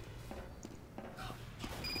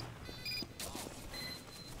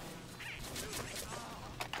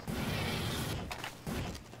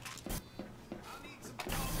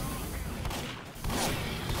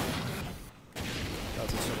 Oh,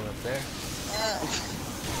 there's someone up there.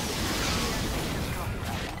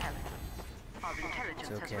 Our intelligence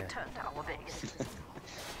It's okay. has returned to our base.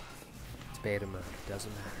 It's beta mode.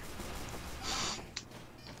 Doesn't matter.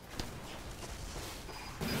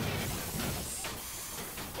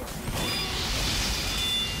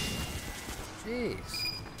 Jeez.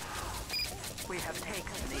 We have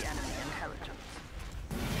taken the enemy intelligence.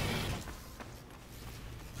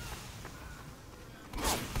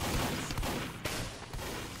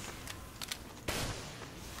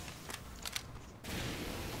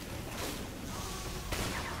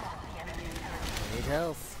 I need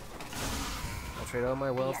health. I'll trade all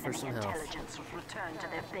my wealth for some health. Intelligence was returned to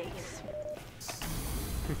their base.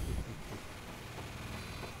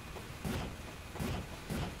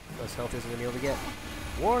 Plus health isn't gonna be able to get.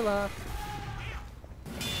 Warlock!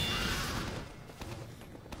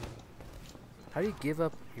 How do you give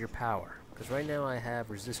up your power? Because right now I have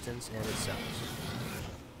resistance and it sucks.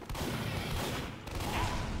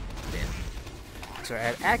 Damn. Sorry, I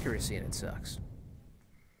have accuracy and it sucks.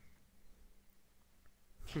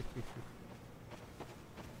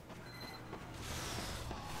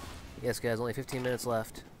 Yes, guys, only 15 minutes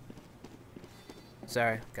left.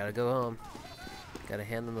 Sorry, gotta go home. Gotta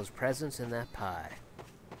hand them those presents and that pie.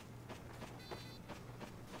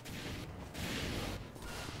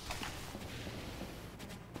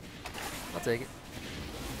 I'll take it.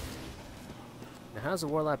 Now, how does the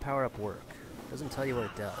Warlock power-up work? Doesn't tell you what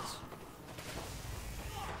it does.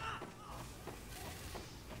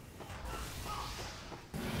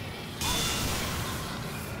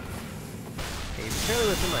 Okay, he's fairly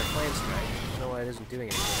within my flame strike. I don't know why it isn't doing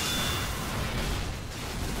anything.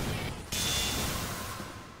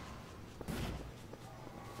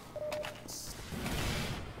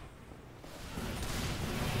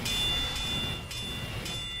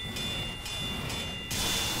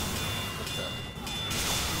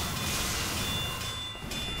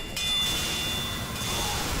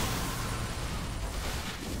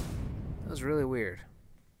 That was really weird.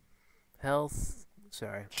 Health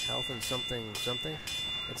and something.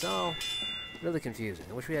 It's all really confusing.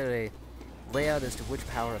 I wish we had a layout as to which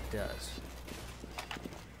power-up does.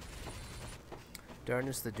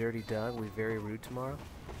 Darkness the dirty dog will be very rude tomorrow.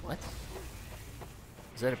 What?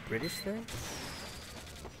 Is that a British thing?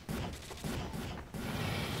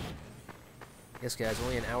 Yes, guys,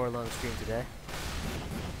 only an hour-long stream today.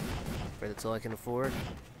 Afraid that's all I can afford.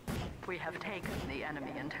 We have taken the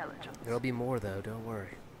enemy intelligence. There'll be more though, don't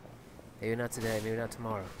worry. Maybe not today, maybe not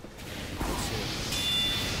tomorrow. But soon.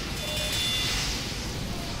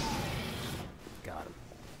 Got him.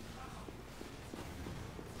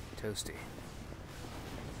 Toasty.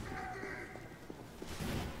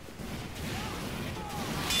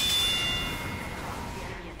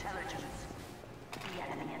 The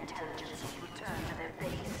enemy intelligence will return to their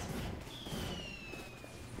base.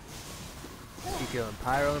 Keep going,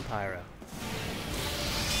 pyro and pyro.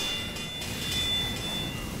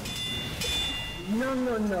 No,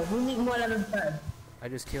 no, no. We need more level 5. I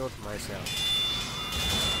just killed myself.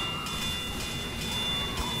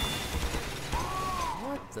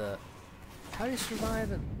 What the? How do you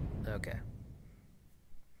survive it? Okay.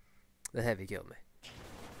 The heavy killed me.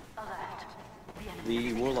 Alert.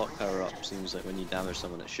 The warlock power up seems like when you damage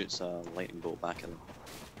someone, it shoots a lightning bolt back at them.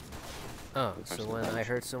 Oh, so when I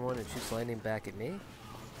hurt someone, it shoots lightning back at me?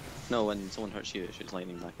 No, when someone hurts you, it shoots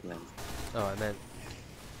lightning back at them. Oh, I meant...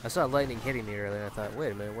 I saw lightning hitting me earlier, and I thought,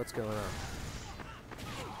 wait a minute, what's going on?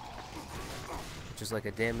 Which is like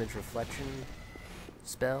a damage reflection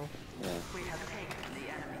spell? Yeah. We have taken the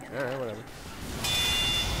enemy. Alright, whatever.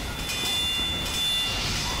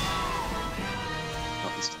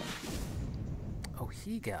 Not this time. Oh,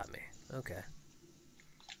 he got me. Okay.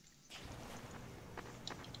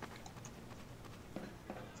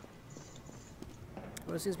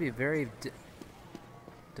 Well, it seems to be very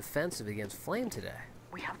defensive against flame today.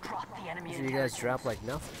 We have dropped the enemy Usually you intelligence. guys drop like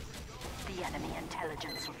nothing. The enemy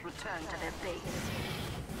intelligence will return to their base.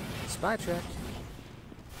 Spy check.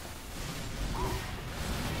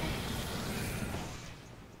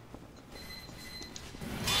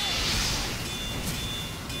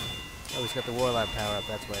 Oh, he's got the warlock power up,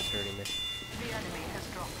 that's why it's hurting me. The enemy has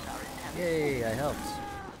dropped our intelligence. Yay, I helped.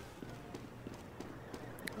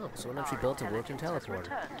 Oh, someone actually built a working Intelligence has teleporter.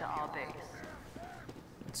 returned to our base.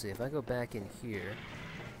 Let's see, if I go back in here...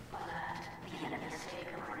 The enemy has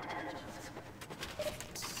taken our intelligence.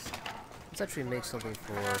 Let's actually make something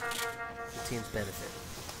for the team's benefit.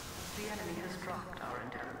 The enemy has dropped our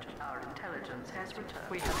intelligence. Our intelligence has returned.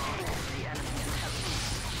 We have taken the enemy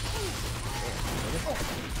intelligence.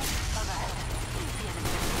 Alert.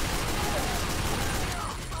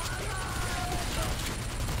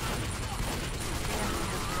 The enemy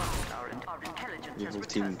has dropped our intelligence. Your Has whole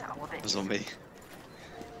team returned to our base. was on me.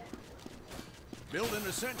 Building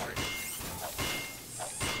a sentry.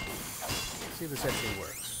 See if this actually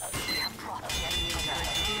works. We have dropped the enemy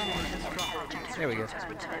intelligence. The enemy has dropped our intelligence. There we go. Has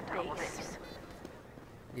returned to our base.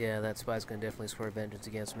 Yeah, that spy's gonna definitely swear vengeance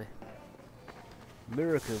against me.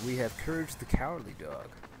 America, we have Courage the Cowardly Dog,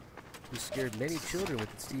 who scared many children with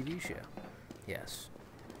its TV show. Yes.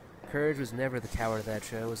 Courage was never the coward of that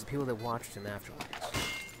show, it was the people that watched him afterwards.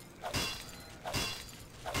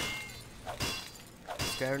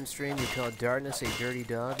 Skyrim stream, you called Darkness a dirty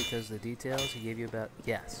dog because of the details he gave you about...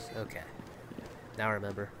 Yes, okay. Now I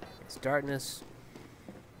remember. It's Darkness.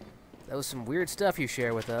 That was some weird stuff you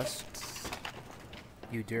share with us.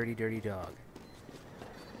 You dirty, dirty dog.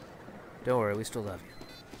 Don't worry, we still love you.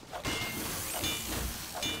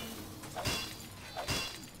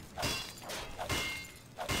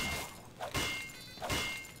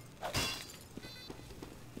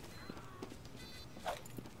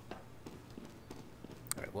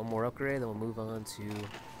 Alright, one more upgrade, then we'll move on to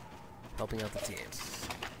helping out the team.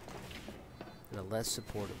 In a less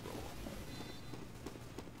supportive role.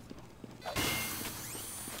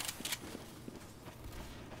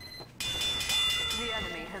 The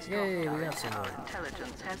enemy has Yay, dropped we our got some more.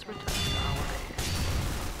 intelligence has returned to our base.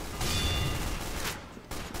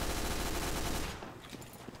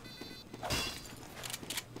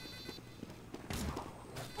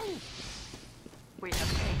 We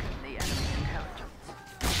have taken the enemy intelligence.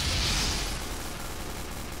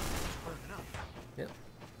 Yep.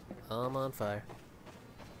 I'm on fire.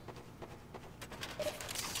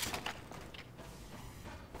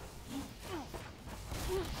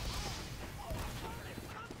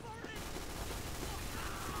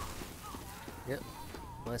 Yep.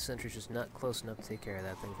 My sentry's just not close enough to take care of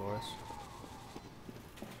that thing for us.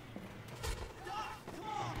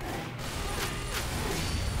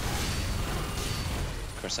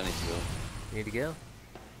 Of course, I need to go. You need to go?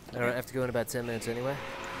 I don't have to go in about 10 minutes anyway.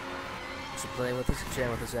 So playing with us,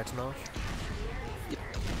 chatting with us, X-Mosh. Yep.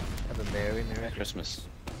 Have a merry, merry Merry Christmas.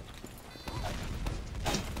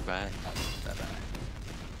 Bye. Bye-bye.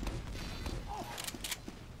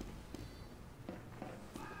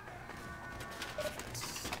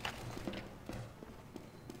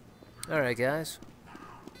 Alright, guys.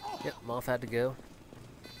 Yep, Moth had to go.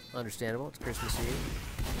 Understandable, it's Christmas Eve.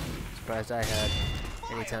 Surprised I had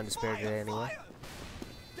Any time to spare today, anyway.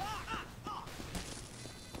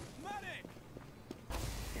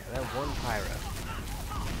 Yeah, that one pyro.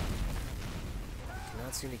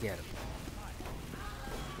 Cannot seem to get him.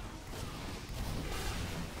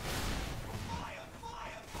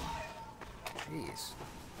 Jeez.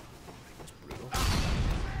 That's brutal.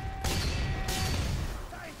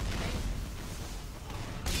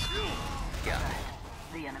 God.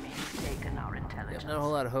 The enemy has taken our intelligence. Yeah, not a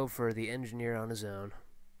whole lot of hope for the engineer on his own.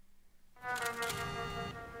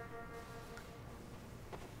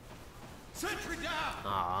 Sentry down!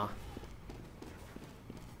 Ah.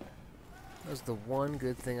 That was the one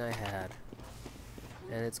good thing I had.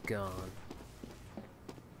 And it's gone.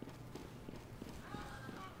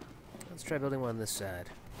 Let's try building one on this side.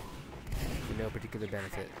 For no particular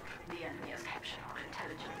benefit. The enemy has captured our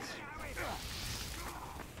intelligence.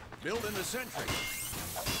 Building the sentry.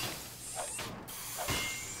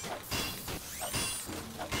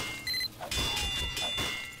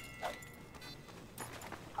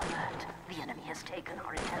 Alert. The enemy has taken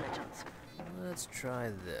our intelligence. Let's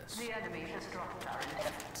try this. The enemy has dropped our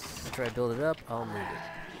intelligence. Try to build it up, I'll move it.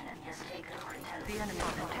 The enemy has taken our intelligence. The enemy's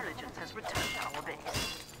intelligence has returned to our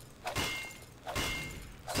base.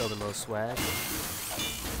 Still the most swag.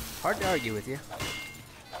 Hard to argue with you.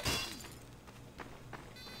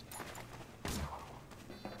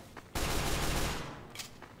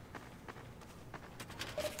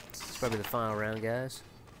 This is probably the final round, guys.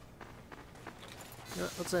 No,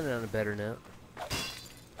 let's end it on a better note.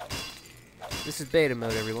 This is beta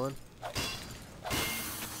mode, everyone.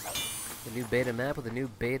 The new beta map with a new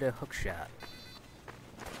beta hookshot.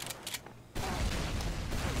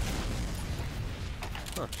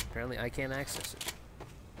 Huh, apparently I can't access it.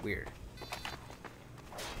 Weird.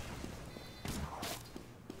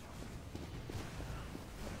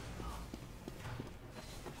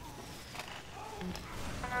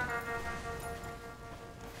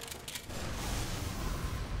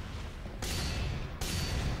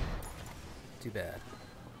 Too bad.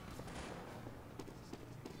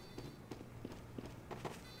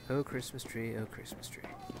 Oh, Christmas tree, oh, Christmas tree.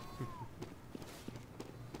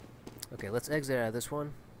 Okay, let's exit out of this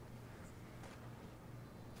one.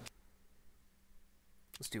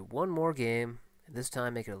 Let's do one more game, and this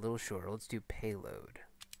time make it a little shorter. Let's do Payload.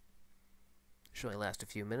 Should only last a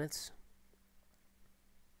few minutes.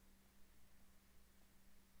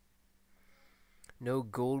 No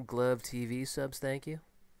Gold Glove TV subs, thank you.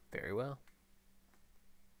 Very well.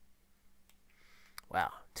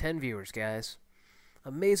 Wow, 10 viewers, guys.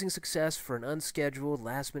 Amazing success for an unscheduled,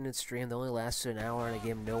 last-minute stream that only lasted an hour on a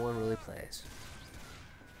game no one really plays.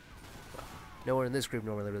 Well, no one in this group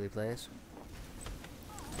normally really plays.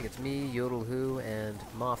 I think it's me, Yodel Who, and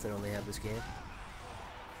Moth that only have this game.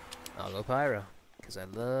 I'll go Pyro, because I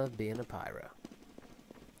love being a Pyro.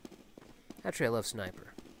 Actually, I love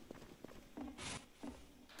Sniper.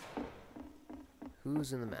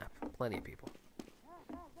 Who's in the map? Plenty of people.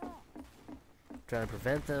 Trying to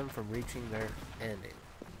prevent them from reaching their ending.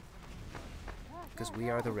 Because we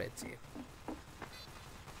are the red team.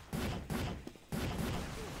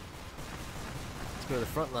 Let's go to the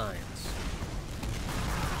front lines.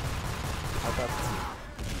 Help out the team.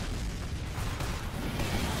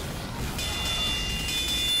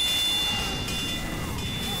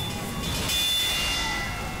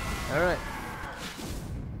 Alright.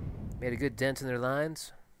 Made a good dent in their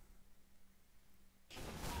lines.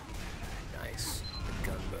 Nice. The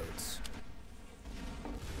gunboats.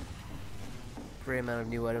 Great amount of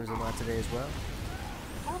new items unlocked today as well.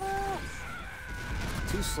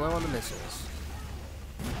 Too slow on the missiles.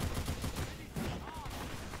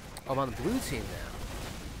 Oh, I'm on the blue team now.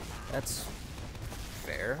 That's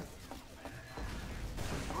fair.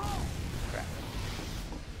 Crap.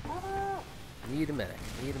 Need a medic.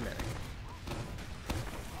 Need a medic.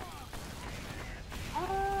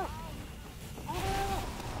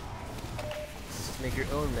 Just make your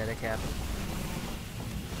own medic happen.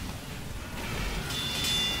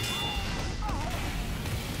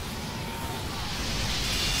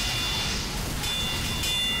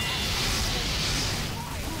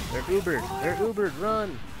 They're Ubered. They're Ubered.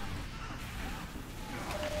 Run.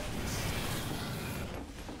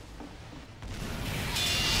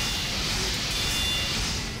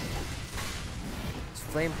 It's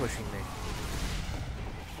flame pushing me.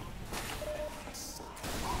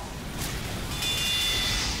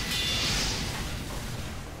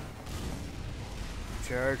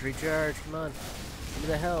 Recharge, recharge, come on. Give me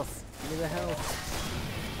the health. Give me the health.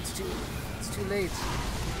 It's too late.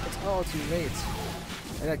 It's all too late.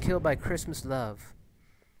 I got killed by Christmas love.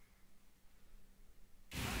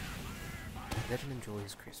 Let him enjoy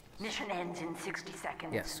his Christmas. Mission ends in 60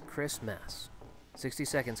 seconds. Yes, Christmas. 60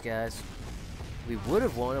 seconds, guys. We would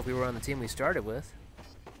have won if we were on the team we started with.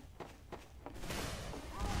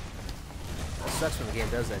 It sucks when the game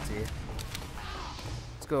does that to you.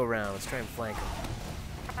 Let's go around. Let's try and flank him.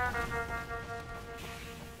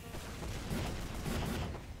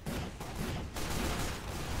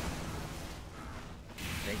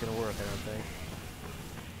 Ain't gonna work, I don't think.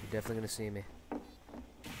 You're definitely gonna see me.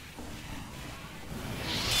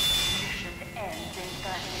 Mission ends in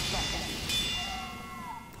 30 seconds.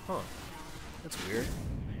 Huh. That's weird.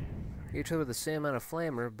 We each other with the same amount of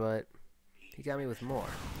flamer, but he got me with more.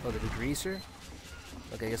 Oh, the degreaser?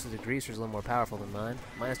 Okay, I guess the degreaser's a little more powerful than mine.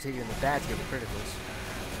 Mine has to hit you in the back to get the criticals.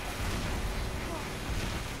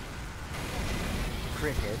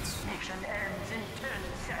 Crit hits. Mission ends in 10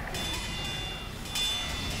 seconds.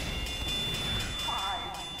 5,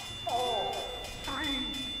 4, 3,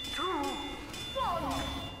 2, 1.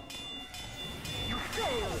 You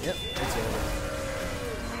failed. Yep, it's over.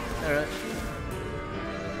 Alright.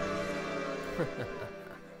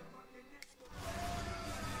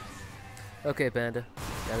 Okay, Panda.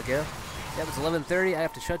 Gotta go. Yep, it's 11:30. I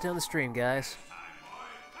have to shut down the stream, guys.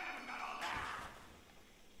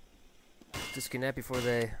 Disconnect before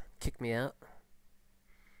they kick me out.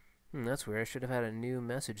 That's weird. I should have had a new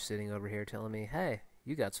message sitting over here telling me, hey,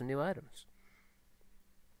 you got some new items.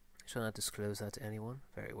 I shall not disclose that to anyone.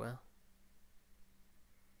 Very well.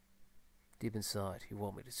 Deep inside, you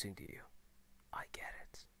want me to sing to you. I get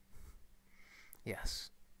it. Yes,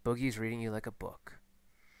 Boogie's reading you like a book.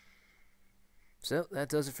 So, that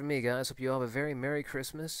does it for me, guys. Hope you all have a very Merry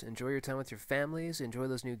Christmas. Enjoy your time with your families. Enjoy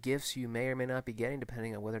those new gifts you may or may not be getting,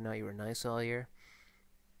 depending on whether or not you were nice all year.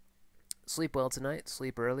 Sleep well tonight.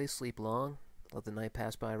 Sleep early. Sleep long. Let the night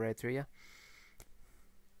pass by right through you.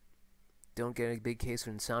 Don't get a big case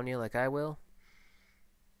of insomnia like I will,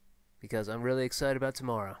 because I'm really excited about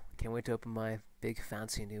tomorrow. Can't wait to open my big,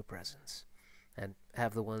 fancy new presents and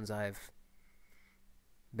have the ones I've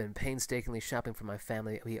been painstakingly shopping for my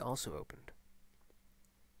family be also opened.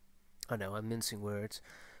 I know, I'm mincing words.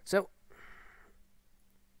 So,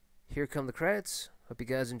 here come the credits. Hope you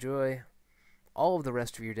guys enjoy all of the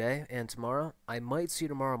rest of your day and tomorrow. I might see you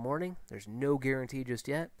tomorrow morning. There's no guarantee just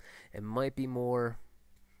yet. It might be more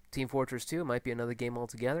Team Fortress 2. It might be another game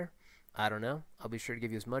altogether. I don't know. I'll be sure to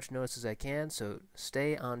give you as much notice as I can, so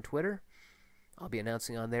stay on Twitter. I'll be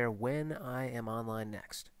announcing on there when I am online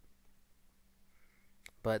next.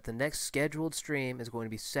 But the next scheduled stream is going to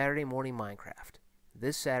be Saturday morning Minecraft.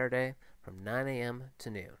 This Saturday from 9 a.m. to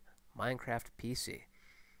noon. Minecraft PC.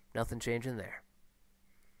 Nothing changing there.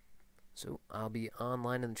 So I'll be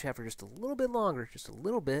online in the chat for just a little bit longer. Just a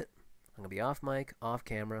little bit. I'm going to be off mic, off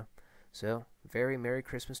camera. So, very Merry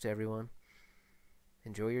Christmas to everyone.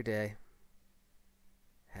 Enjoy your day.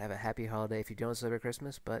 Have a happy holiday if you don't celebrate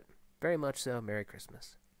Christmas, but very much so, Merry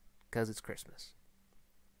Christmas. Because it's Christmas.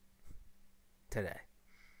 Today.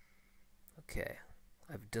 Okay.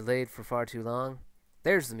 I've delayed for far too long.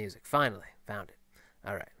 There's the music. Finally. Found it.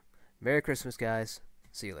 Alright. Merry Christmas, guys.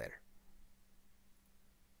 See you later.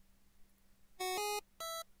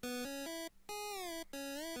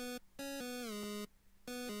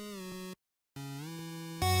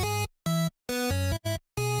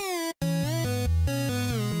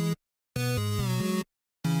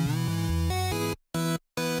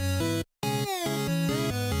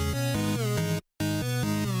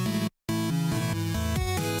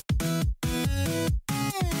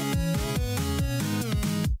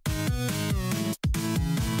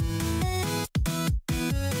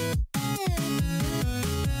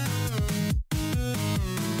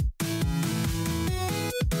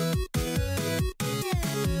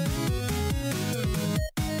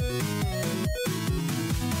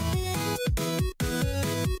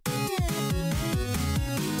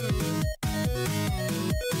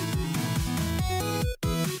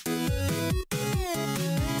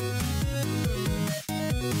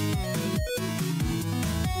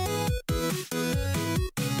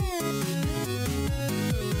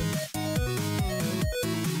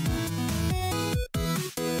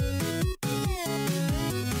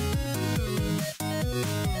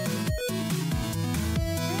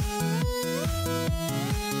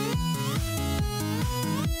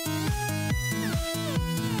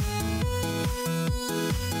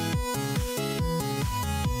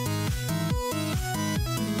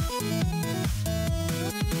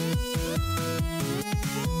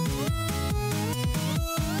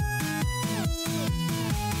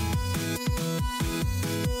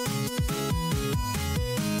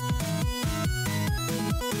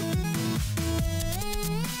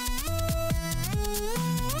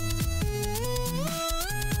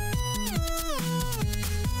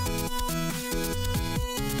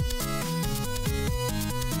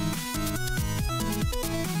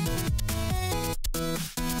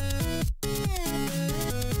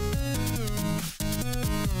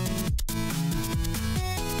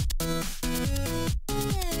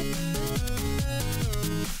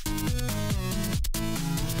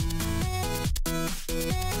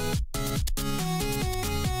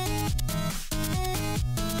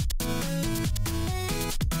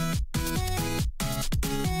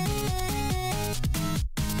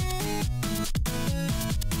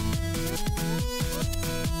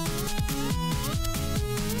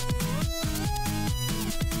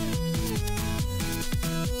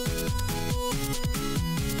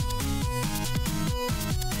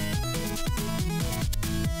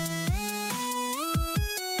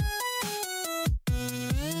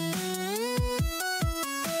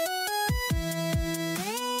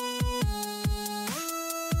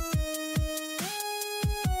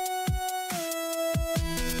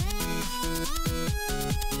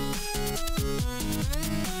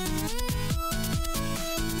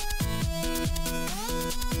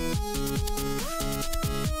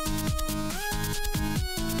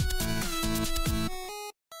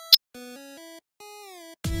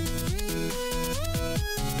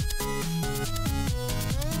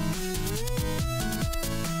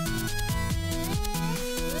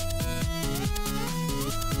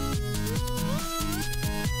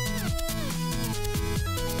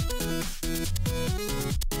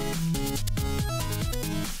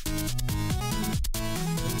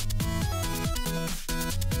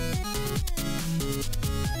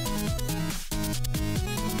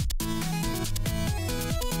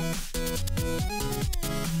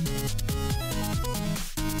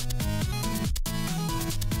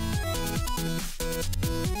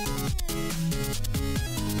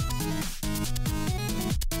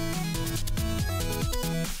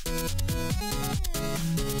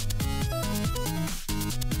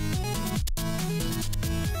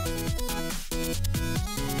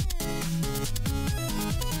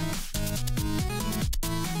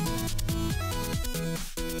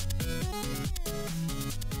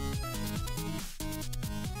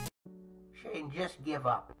 fucking just give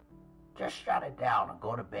up. Just shut it down and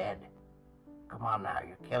go to bed. Come on now,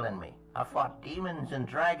 you're killing me. I fought demons and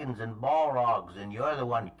dragons and balrogs, and you're the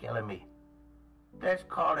one killing me. Let's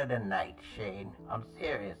call it a night, Shane. I'm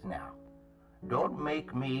serious now. Don't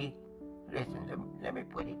make me... Listen, let me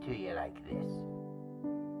put it to you like this.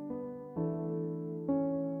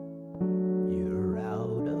 You're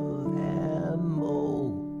out of ammo.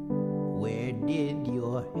 Where did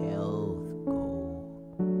your health go?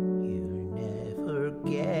 You'll never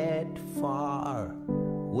get far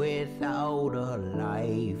without a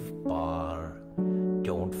life bar.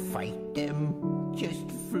 Don't fight them, just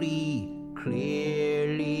flee.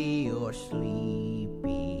 Clearly you're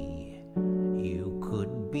sleepy. You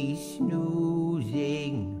could be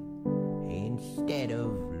snoozing instead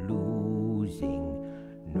of losing.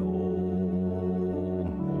 No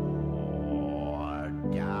more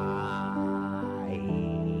dying.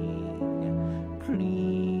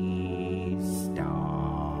 Please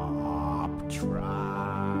stop trying.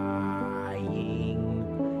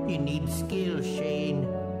 You need skill, Shane,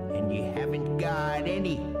 and you haven't got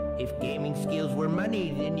any. If gaming skills were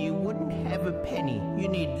money, then you wouldn't have a penny. You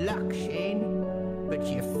need luck, Shane, but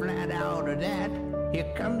you're flat out of that.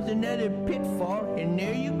 Here comes another pitfall, and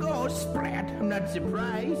there you go, splat. I'm not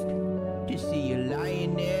surprised to see you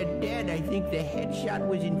lying there dead. I think the headshot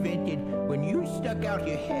was invented when you stuck out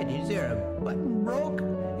your head. Is there a button broke?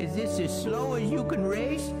 Is this as slow as you can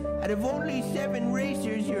race? Out of only 7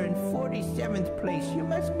 racers, you're in 47th place. You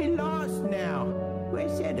must be lost now.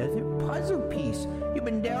 Where's that other puzzle piece? You've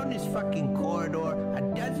been down this fucking corridor a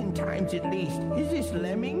dozen times at least. Is this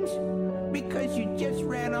Lemmings? Because you just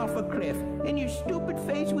ran off a cliff, and your stupid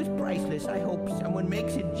face was priceless. I hope someone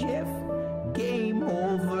makes a gif. Game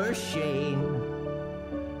over, Shane.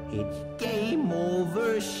 It's game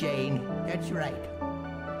over, Shane. That's right.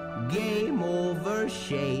 Game over,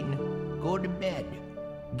 Shane. Go to bed.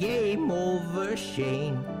 Game over,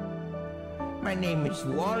 Shane. My name is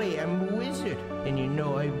Wally, I'm a wizard, and you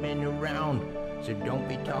know I've been around. So don't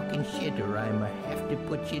be talking shit or I'ma have to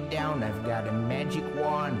put you down. I've got a magic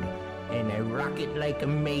wand, and I rock it like a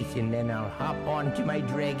mace, and then I'll hop onto my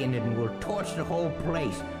dragon and we'll torch the whole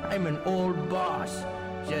place. I'm an old boss,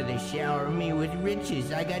 so they shower me with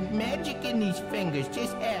riches. I got magic in these fingers,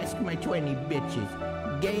 just ask my 20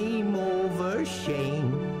 bitches. Game over,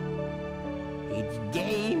 Shane. It's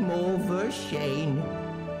game over, Shane.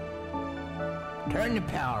 Turn the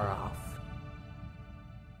power off.